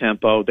down the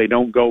tempo. They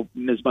don't go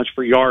as much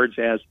for yards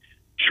as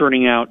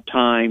churning out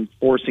time,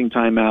 forcing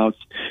timeouts.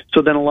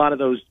 So then a lot of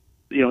those,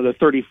 the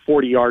 30,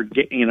 40-yard,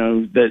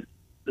 that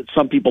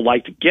some people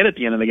like to get at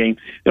the end of the game,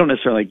 they don't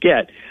necessarily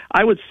get.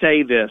 I would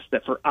say this,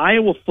 that for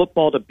Iowa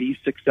football to be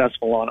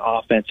successful on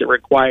offense, it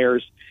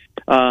requires,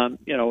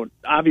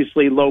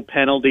 obviously low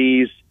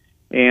penalties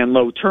and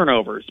low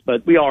turnovers,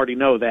 but we already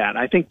know that.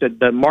 I think that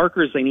the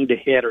markers they need to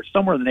hit are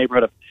somewhere in the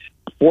neighborhood of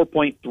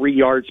 4.3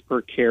 yards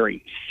per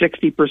carry,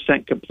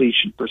 60%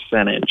 completion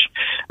percentage,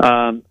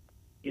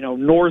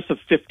 north of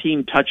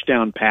 15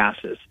 touchdown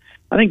passes.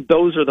 I think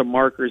those are the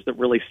markers that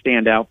really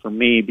stand out for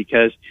me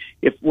because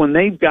when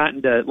they've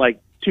gotten to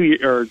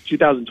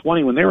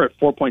 2020, when they were at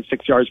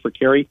 4.6 yards per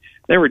carry,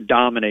 they were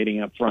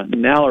dominating up front.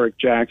 And Alaric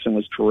Jackson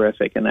was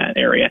terrific in that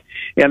area.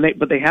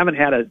 But they haven't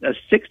had a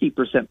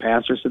 60%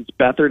 passer since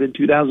Beathard in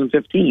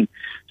 2015.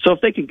 So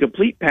if they can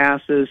complete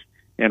passes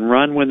and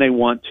run when they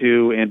want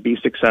to and be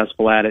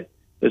successful at it,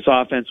 this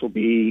offense will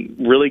be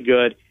really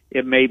good.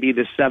 It may be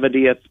the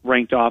 70th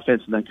ranked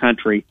offense in the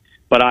country,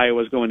 but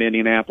Iowa's going to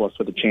Indianapolis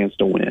with a chance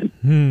to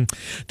win.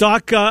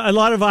 Doc, a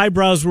lot of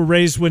eyebrows were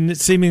raised when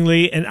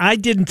seemingly, and I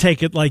didn't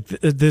take it like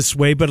this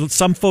way, but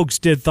some folks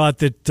did, thought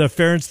that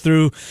Ferentz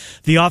threw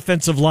the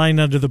offensive line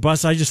under the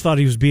bus. I just thought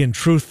he was being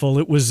truthful.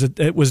 It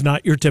was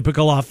not your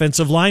typical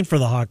offensive line for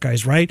the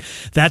Hawkeyes, right?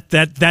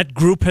 That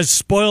group has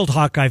spoiled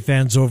Hawkeye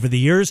fans over the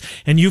years,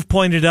 and you've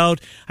pointed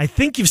out, I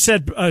think you've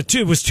said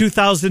it was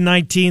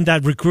 2019,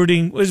 that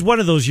recruiting was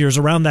one of those years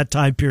around that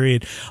time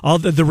period. All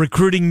the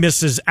recruiting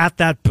misses at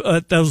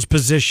those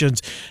positions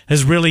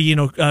has really,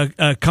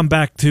 come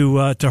back to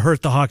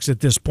hurt the Hawks at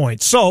this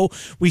point. So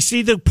we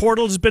see the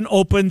portal has been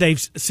open.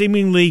 They've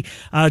seemingly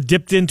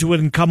dipped into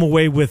it and come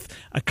away with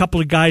a couple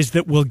of guys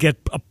that will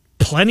get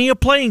plenty of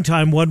playing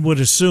time, one would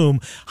assume.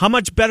 How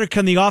much better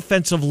can the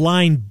offensive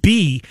line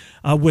be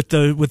with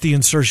the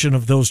insertion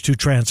of those two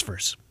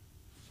transfers?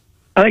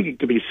 I think it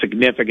could be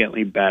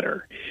significantly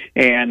better,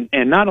 and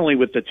not only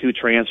with the two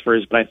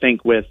transfers, but I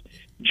think with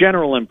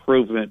general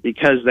improvement,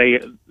 because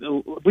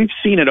we've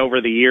seen it over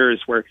the years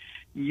where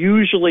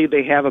usually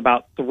they have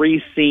about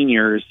three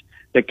seniors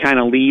that kind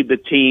of lead the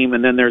team,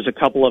 and then there's a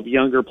couple of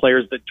younger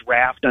players that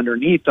draft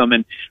underneath them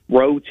and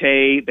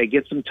rotate. They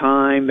get some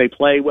time. They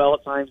play well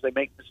at times. They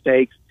make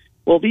mistakes.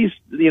 Well,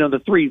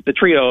 the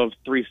trio of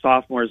three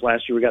sophomores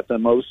last year, we got the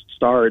most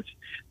starts,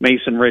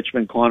 Mason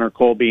Richmond, Connor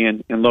Colby,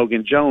 and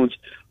Logan Jones,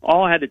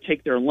 all had to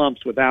take their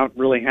lumps without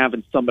really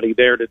having somebody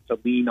there to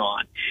lean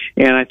on.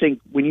 And I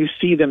think when you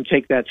see them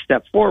take that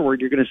step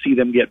forward, you're going to see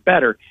them get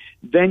better.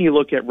 Then you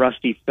look at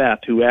Rusty Feth,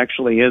 who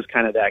actually is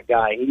kind of that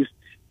guy. He's,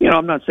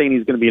 I'm not saying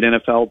he's going to be an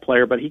NFL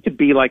player, but he could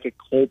be like a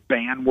Colt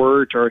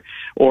Banwart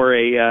or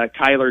a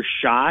Kyler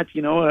Schott,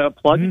 a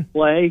plug and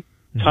play,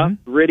 tough,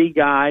 gritty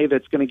guy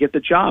that's going to get the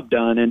job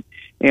done.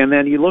 And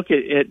then you look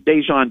at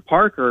Dejon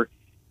Parker.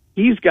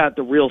 He's got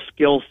the real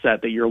skill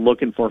set that you're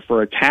looking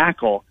for a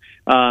tackle.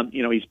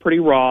 He's pretty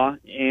raw,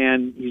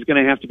 and he's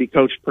going to have to be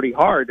coached pretty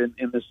hard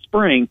in the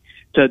spring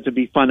to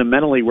be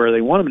fundamentally where they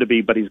want him to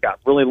be. But he's got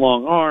really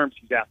long arms.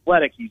 He's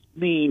athletic. He's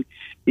mean.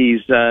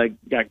 He's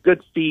got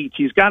good feet.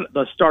 He's got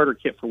the starter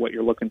kit for what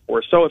you're looking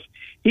for. So if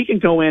he can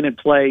go in and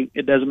play,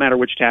 it doesn't matter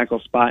which tackle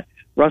spot.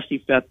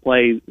 Rusty Feth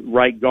plays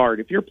right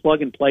guard. If you're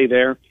plug and play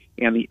there,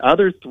 and the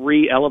other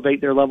three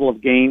elevate their level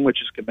of game,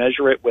 which is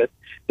commensurate with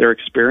their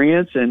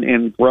experience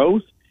and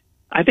growth,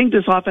 I think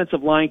this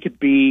offensive line could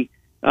be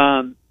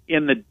in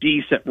the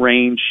decent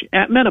range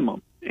at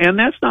minimum. And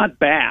that's not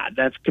bad.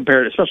 That's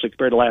especially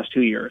compared to the last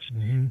 2 years.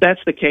 Mm-hmm. That's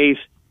the case.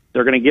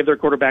 They're going to give their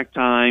quarterback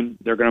time.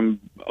 They're going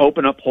to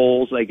open up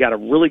holes. They got a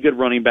really good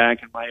running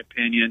back, in my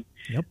opinion,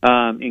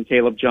 in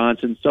Caleb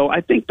Johnson. So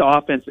I think the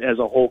offense as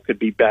a whole could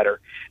be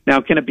better. Now,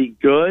 can it be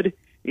good?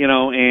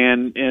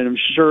 And I'm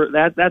sure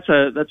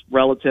that's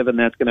relative, and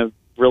that's going to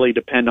really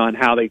depend on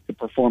how they could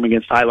perform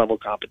against high-level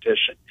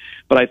competition.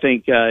 But I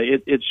think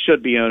it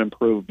should be an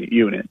improved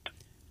unit.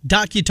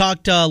 Doc, you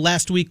talked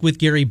last week with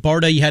Gary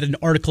Barta. You had an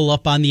article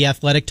up on The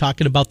Athletic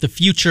talking about the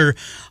future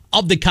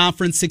of the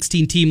conference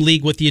 16-team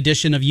league with the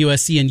addition of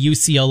USC and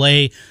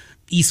UCLA.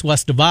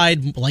 East-West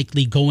divide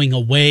likely going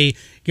away.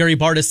 Gary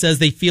Barta says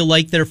they feel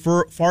like they're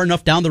far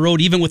enough down the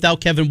road, even without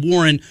Kevin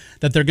Warren,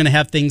 that they're going to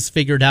have things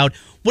figured out.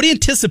 What do you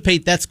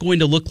anticipate that's going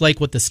to look like,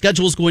 what the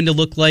schedule is going to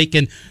look like,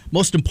 and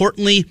most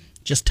importantly,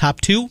 just top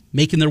two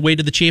making their way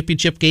to the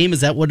championship game? Is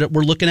that what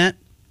we're looking at?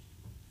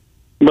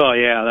 Well,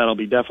 yeah, that'll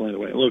be definitely the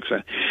way it looks.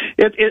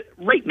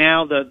 Right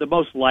now, the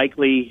most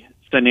likely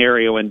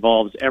scenario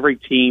involves every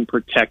team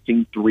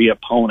protecting three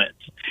opponents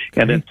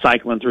and then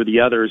cycling through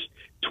the others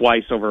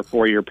twice over a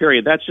 4-year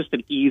period. That's just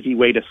an easy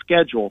way to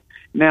schedule.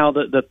 Now,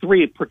 the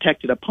three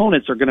protected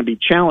opponents are going to be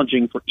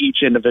challenging for each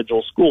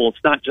individual school.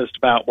 It's not just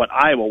about what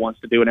Iowa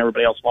wants to do and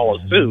everybody else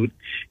follows suit.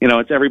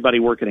 It's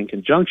everybody working in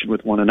conjunction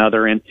with one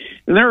another. And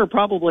there are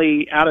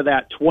probably, out of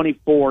that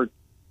 24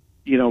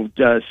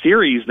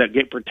 series that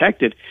get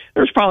protected,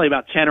 there's probably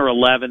about 10 or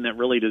 11 that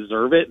really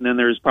deserve it, and then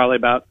there's probably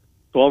about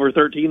 12 or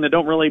 13 that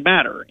don't really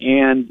matter.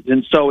 And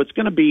so it's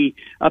going to be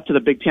up to the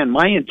Big Ten.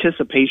 My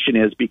anticipation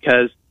is,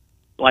 because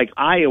like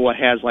Iowa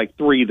has like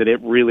three that it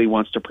really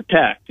wants to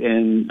protect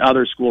and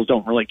other schools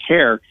don't really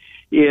care,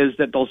 is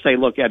that they'll say,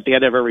 look, at the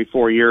end of every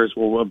 4 years,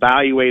 we'll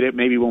evaluate it,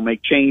 maybe we'll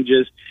make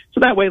changes. So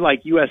that way,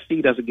 like,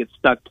 USC doesn't get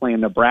stuck playing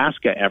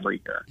Nebraska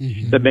every year.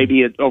 Mm-hmm. That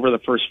maybe over the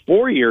first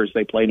 4 years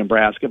they play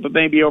Nebraska, but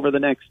maybe over the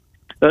next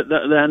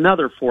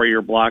another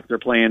 4-year block they're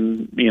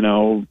playing,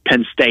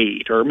 Penn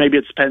State, or maybe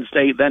it's Penn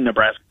State then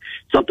Nebraska,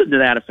 something to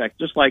that effect.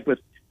 Just like with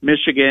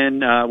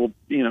Michigan,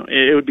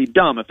 it would be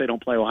dumb if they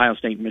don't play Ohio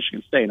State and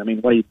Michigan State. I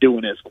mean, what are you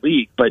doing as a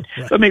league? But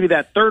maybe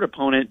that third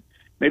opponent,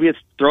 maybe it's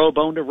throw a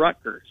bone to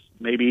Rutgers.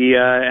 Maybe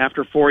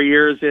after 4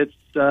 years it's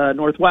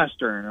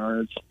Northwestern,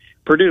 or it's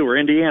Purdue or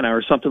Indiana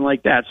or something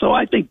like that. So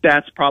I think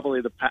that's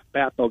probably the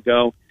path they'll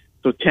go.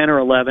 So 10 or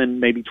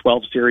 11, maybe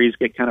 12 series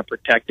get kind of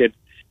protected,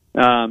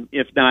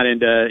 if not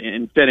into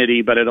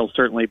infinity, but it'll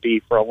certainly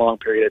be for a long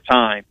period of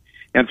time.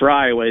 And for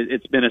Iowa,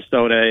 it's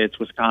Minnesota, it's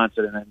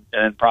Wisconsin,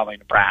 and probably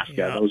Nebraska.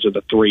 Yeah. Those are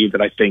the three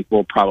that I think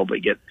will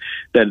probably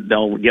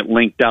they'll get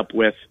linked up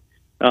with.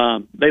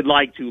 They'd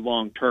like to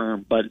long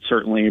term, but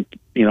certainly,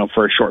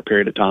 for a short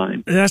period of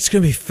time. That's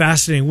going to be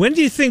fascinating. When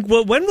do you think?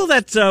 When will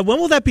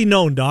that be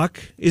known, Doc?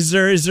 Is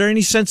there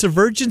any sense of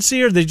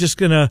urgency, or are they just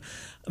going to?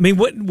 I mean,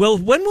 when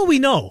will we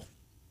know?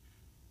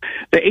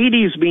 The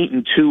ADs meet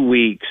in 2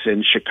 weeks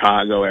in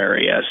Chicago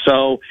area,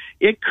 so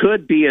it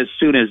could be as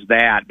soon as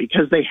that,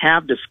 because they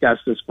have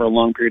discussed this for a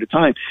long period of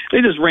time.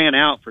 They just ran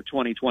out for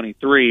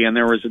 2023, and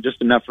there was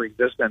just enough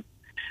resistance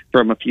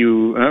from a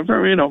few,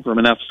 from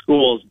enough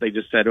schools. They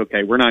just said,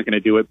 okay, we're not going to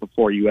do it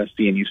before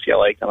USC and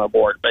UCLA come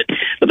aboard. But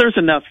there's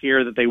enough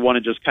here that they want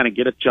to just kind of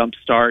get a jump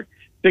start,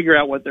 figure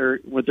out what they're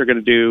going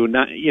to do.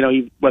 Not,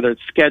 whether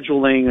it's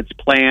scheduling, it's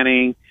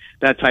planning,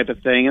 that type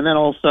of thing, and then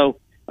also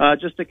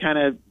just to kind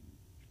of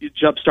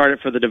jumpstart it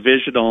for the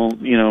divisional,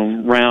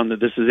 round,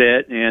 that this is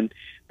it. And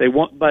they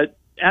want, but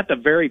at the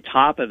very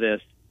top of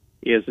this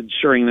is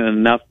ensuring that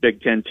enough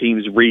Big Ten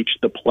teams reach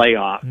the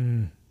playoff.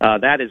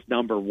 That is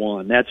number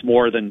one. That's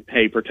more than,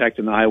 hey,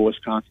 protecting the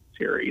Iowa-Wisconsin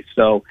series.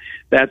 So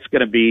that's going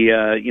to be,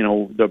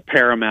 the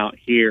paramount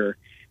here.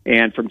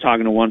 And from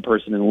talking to one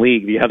person in the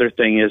league, the other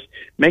thing is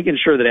making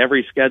sure that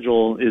every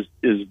schedule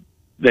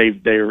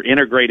they're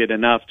integrated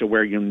enough to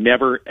where you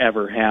never,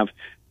 ever have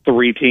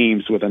three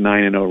teams with a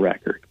 9-0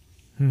 record.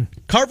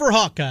 Carver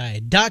Hawkeye.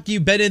 Doc,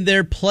 you've been in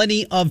there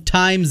plenty of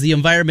times. The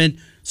environment,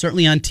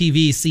 certainly on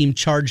TV, seemed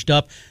charged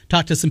up.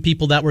 Talked to some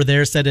people that were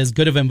there, said as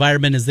good of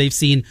environment as they've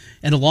seen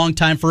in a long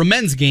time for a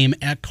men's game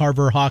at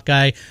Carver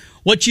Hawkeye.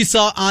 What you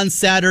saw on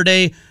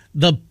Saturday,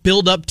 the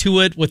build-up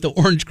to it with the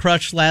Orange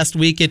Crush last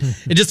week, it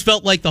just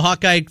felt like the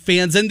Hawkeye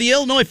fans and the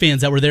Illinois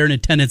fans that were there in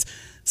attendance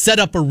set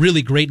up a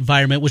really great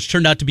environment, which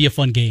turned out to be a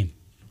fun game.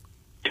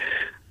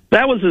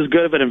 That was as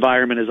good of an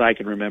environment as I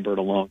can remember in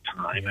a long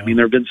time. I mean,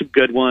 there have been some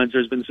good ones.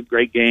 There's been some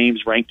great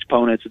games, ranked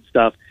opponents and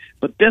stuff.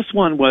 But this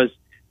one was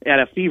at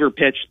a fever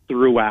pitch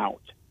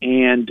throughout.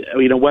 And,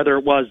 whether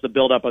it was the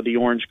buildup of the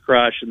Orange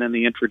Crush and then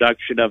the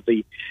introduction of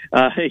the,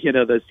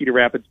 the Cedar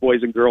Rapids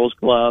Boys and Girls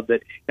Club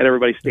that had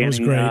everybody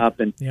standing up.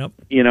 And,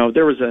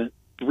 there was a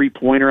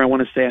three-pointer, I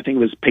want to say. I think it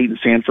was Peyton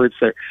Sanford's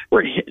there.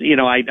 Where,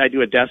 I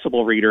do a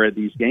decibel reader at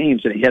these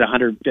games, and it hit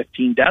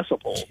 115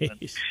 decibels.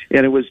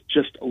 And it was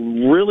just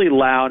really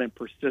loud and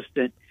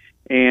persistent.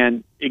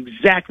 and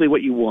exactly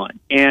what you want.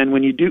 And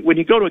when you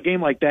go to a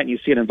game like that and you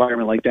see an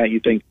environment like that, you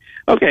think,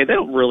 okay, they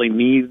don't really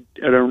need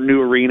a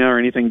new arena or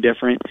anything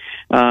different.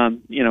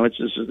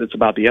 It's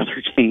about the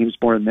other games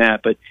more than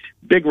that. But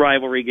big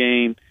rivalry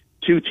game.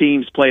 Two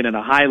teams played at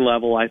a high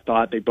level. I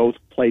thought they both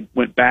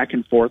went back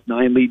and forth,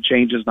 9 lead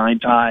changes, 9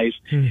 ties,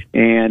 and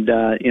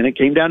it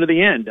came down to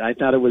the end. I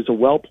thought it was a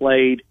well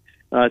played,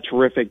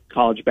 terrific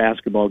college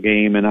basketball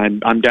game,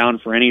 and I'm down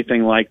for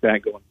anything like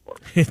that going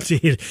forward.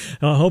 Indeed,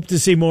 I hope to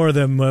see more of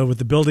them with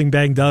the building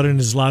banged out and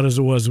as loud as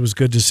it was. It was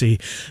good to see.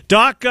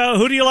 Doc,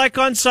 who do you like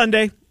on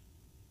Sunday?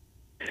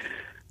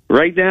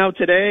 Right now,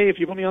 today, if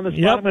you put me on the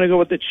spot, I'm going to go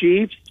with the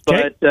Chiefs,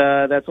 but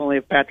that's only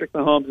if Patrick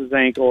Mahomes'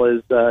 ankle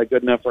is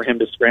good enough for him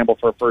to scramble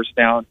for a first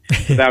down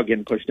without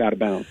getting pushed out of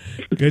bounds.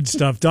 Good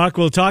stuff. Doc,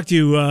 we'll talk to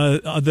you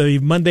the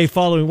Monday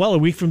following, a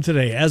week from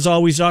today. As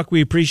always, Doc,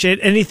 we appreciate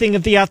it. Anything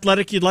at The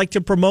Athletic you'd like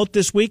to promote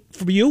this week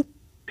for you?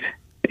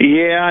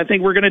 Yeah, I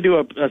think we're going to do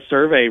a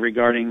survey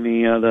regarding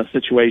the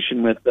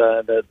situation with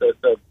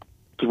the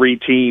 3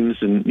 teams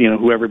and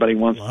who everybody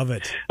wants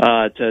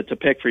to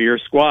pick for your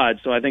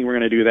squad. So I think we're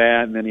going to do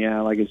that. And then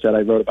like I said,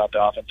 I wrote about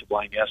the offensive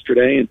line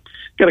yesterday and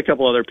got a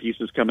couple other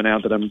pieces coming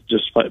out that I'm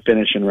just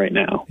finishing right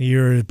now.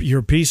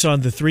 Your piece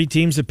on the 3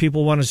 teams that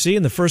people want to see,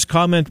 and the first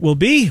comment will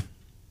be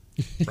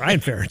Brian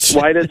Ferentz.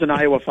 Why does an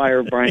Iowa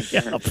fire Brian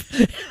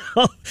Ferentz?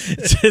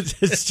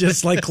 It's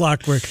just like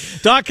clockwork.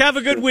 Doc, have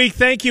a good week.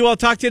 Thank you. I'll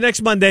talk to you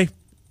next Monday.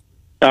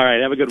 All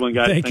right, have a good one,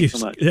 guys. Thanks you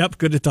so much. Yep,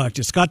 good to talk to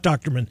you. Scott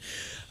Docterman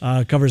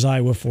covers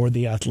Iowa for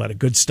The Athletic.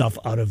 Good stuff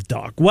out of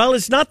Doc. Well,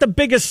 it's not the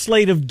biggest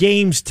slate of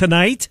games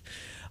tonight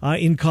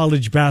in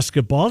college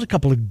basketball. A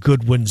couple of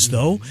good ones,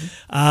 though.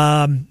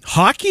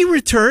 Hockey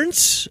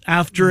returns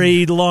after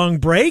a long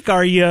break.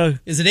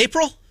 Is it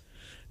April?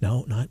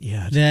 No, not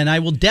yet. Then I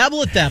will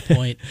dabble at that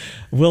point.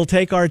 We'll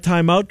take our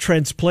time out.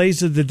 Trent's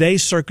Plays of the Day,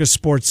 Circa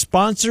Sports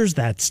sponsors.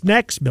 That's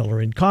next.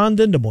 Miller and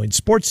Condon, Des Moines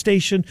Sports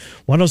Station,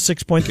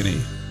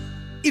 106.3.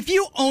 If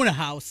you own a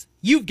house,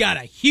 you've got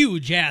a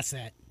huge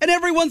asset, and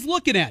everyone's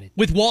looking at it.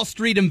 With Wall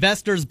Street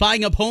investors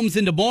buying up homes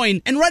in Des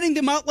Moines and renting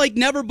them out like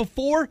never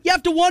before, you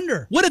have to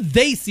wonder, what do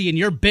they see in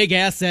your big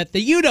asset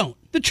that you don't?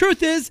 The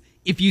truth is,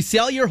 if you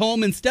sell your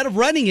home instead of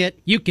renting it,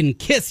 you can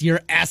kiss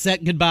your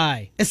asset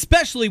goodbye.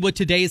 Especially with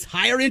today's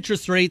higher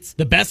interest rates,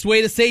 the best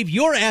way to save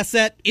your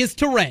asset is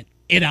to rent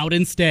it out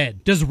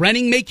instead. Does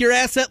renting make your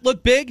asset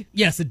look big?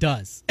 Yes, it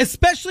does.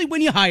 Especially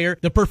when you hire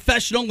the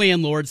professional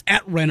landlords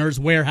at Renters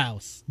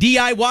Warehouse.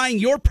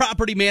 DIYing your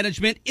property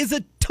management is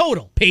a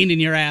total pain in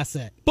your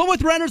asset. But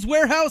with Renters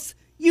Warehouse,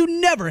 you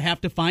never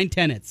have to find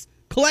tenants,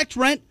 collect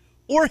rent,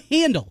 or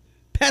handle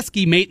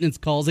pesky maintenance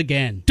calls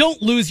again.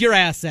 Don't lose your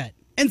asset.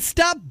 And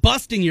stop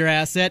busting your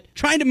asset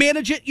trying to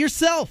manage it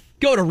yourself.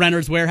 Go to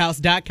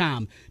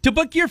renterswarehouse.com to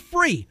book your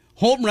free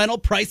home rental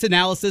price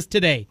analysis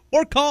today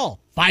or call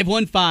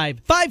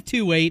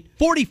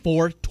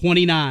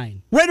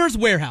 515-528-4429. Renters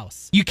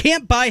Warehouse. You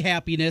can't buy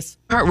happiness.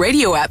 Our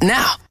radio app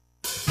now.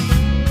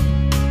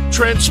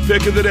 Trent's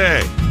Pick of the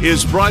Day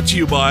is brought to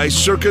you by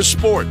Circa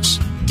Sports.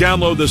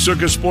 Download the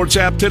Circa Sports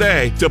app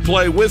today to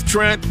play with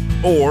Trent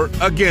or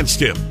against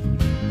him.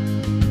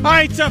 All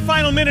right,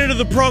 final minute of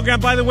the program.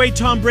 By the way,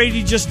 Tom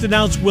Brady just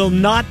announced he will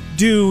not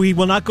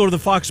go to the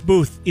Fox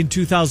booth in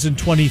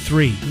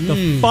 2023.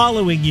 The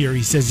following year,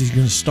 he says he's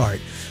going to start.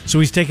 So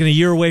he's taking a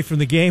year away from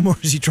the game, or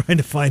is he trying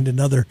to find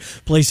another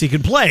place he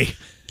can play?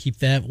 Keep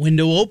that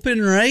window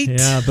open, right?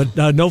 Yeah, but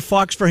no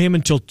Fox for him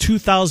until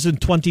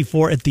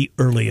 2024 at the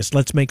earliest.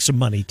 Let's make some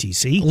money,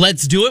 TC.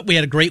 Let's do it. We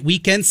had a great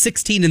weekend,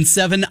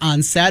 16-7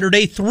 on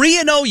Saturday,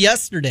 3-0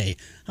 yesterday.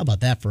 How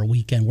about that for a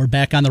weekend? We're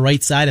back on the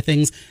right side of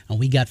things, and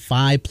we got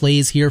 5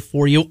 plays here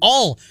for you,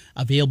 all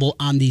available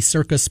on the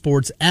Circa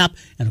Sports app.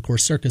 And, of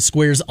course, Circa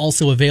Squares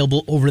also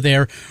available over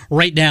there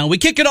right now. We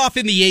kick it off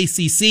in the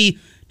ACC.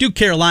 Duke,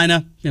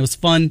 Carolina. It was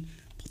fun.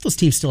 Both those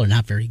teams still are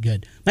not very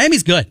good.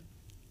 Miami's good.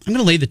 I'm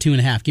going to lay the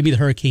 2.5. Give me the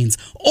Hurricanes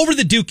over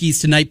the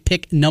Dukies tonight.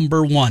 Pick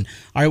number 1.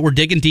 All right, we're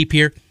digging deep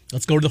here.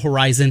 Let's go to the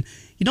horizon.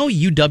 You know,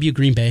 UW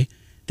Green Bay,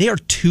 they are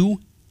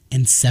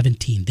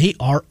 2-17. They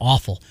are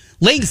awful.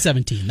 Laying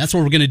 17. That's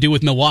what we're going to do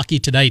with Milwaukee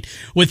tonight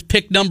with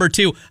pick number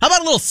 2. How about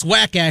a little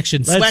SWAC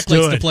action? SWAC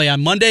likes to play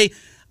on Monday.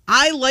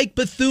 I like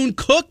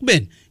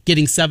Bethune-Cookman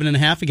getting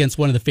 7.5 against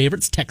one of the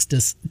favorites,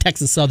 Texas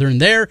Southern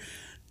there.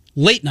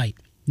 Late night.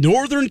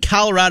 Northern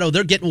Colorado,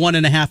 they're getting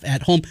 1.5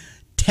 at home.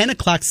 10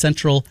 o'clock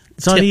Central.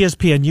 It's on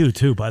ESPNU,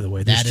 too, by the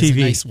way. That is a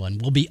nice one.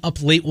 We'll be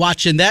up late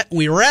watching that.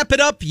 We wrap it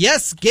up.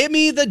 Yes, give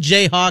me the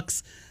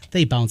Jayhawks.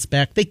 They bounce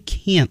back. They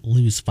can't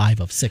lose 5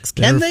 of 6,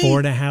 can they?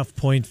 They're a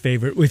 4.5-point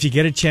favorite. If you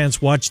get a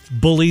chance, watch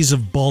Bullies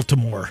of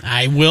Baltimore.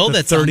 I will.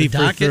 That's 30 on the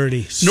docket. for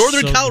 30.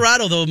 Northern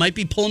Colorado, though, might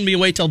be pulling me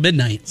away till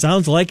midnight.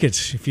 Sounds like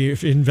it. If you're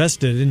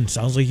invested, and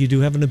sounds like you do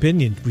have an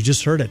opinion. We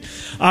just heard it.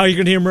 You're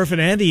going to hear Murph and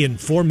Andy in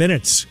 4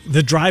 minutes.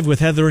 The Drive with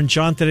Heather and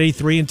Sean today,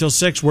 3 until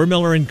 6. We're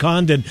Miller and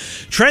Condon.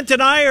 Trent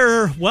and I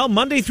are,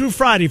 Monday through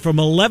Friday from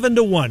 11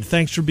 to 1.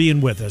 Thanks for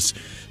being with us.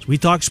 We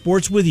talk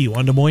sports with you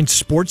on Des Moines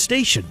Sports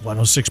Station,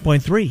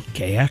 106.3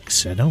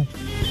 KXNO.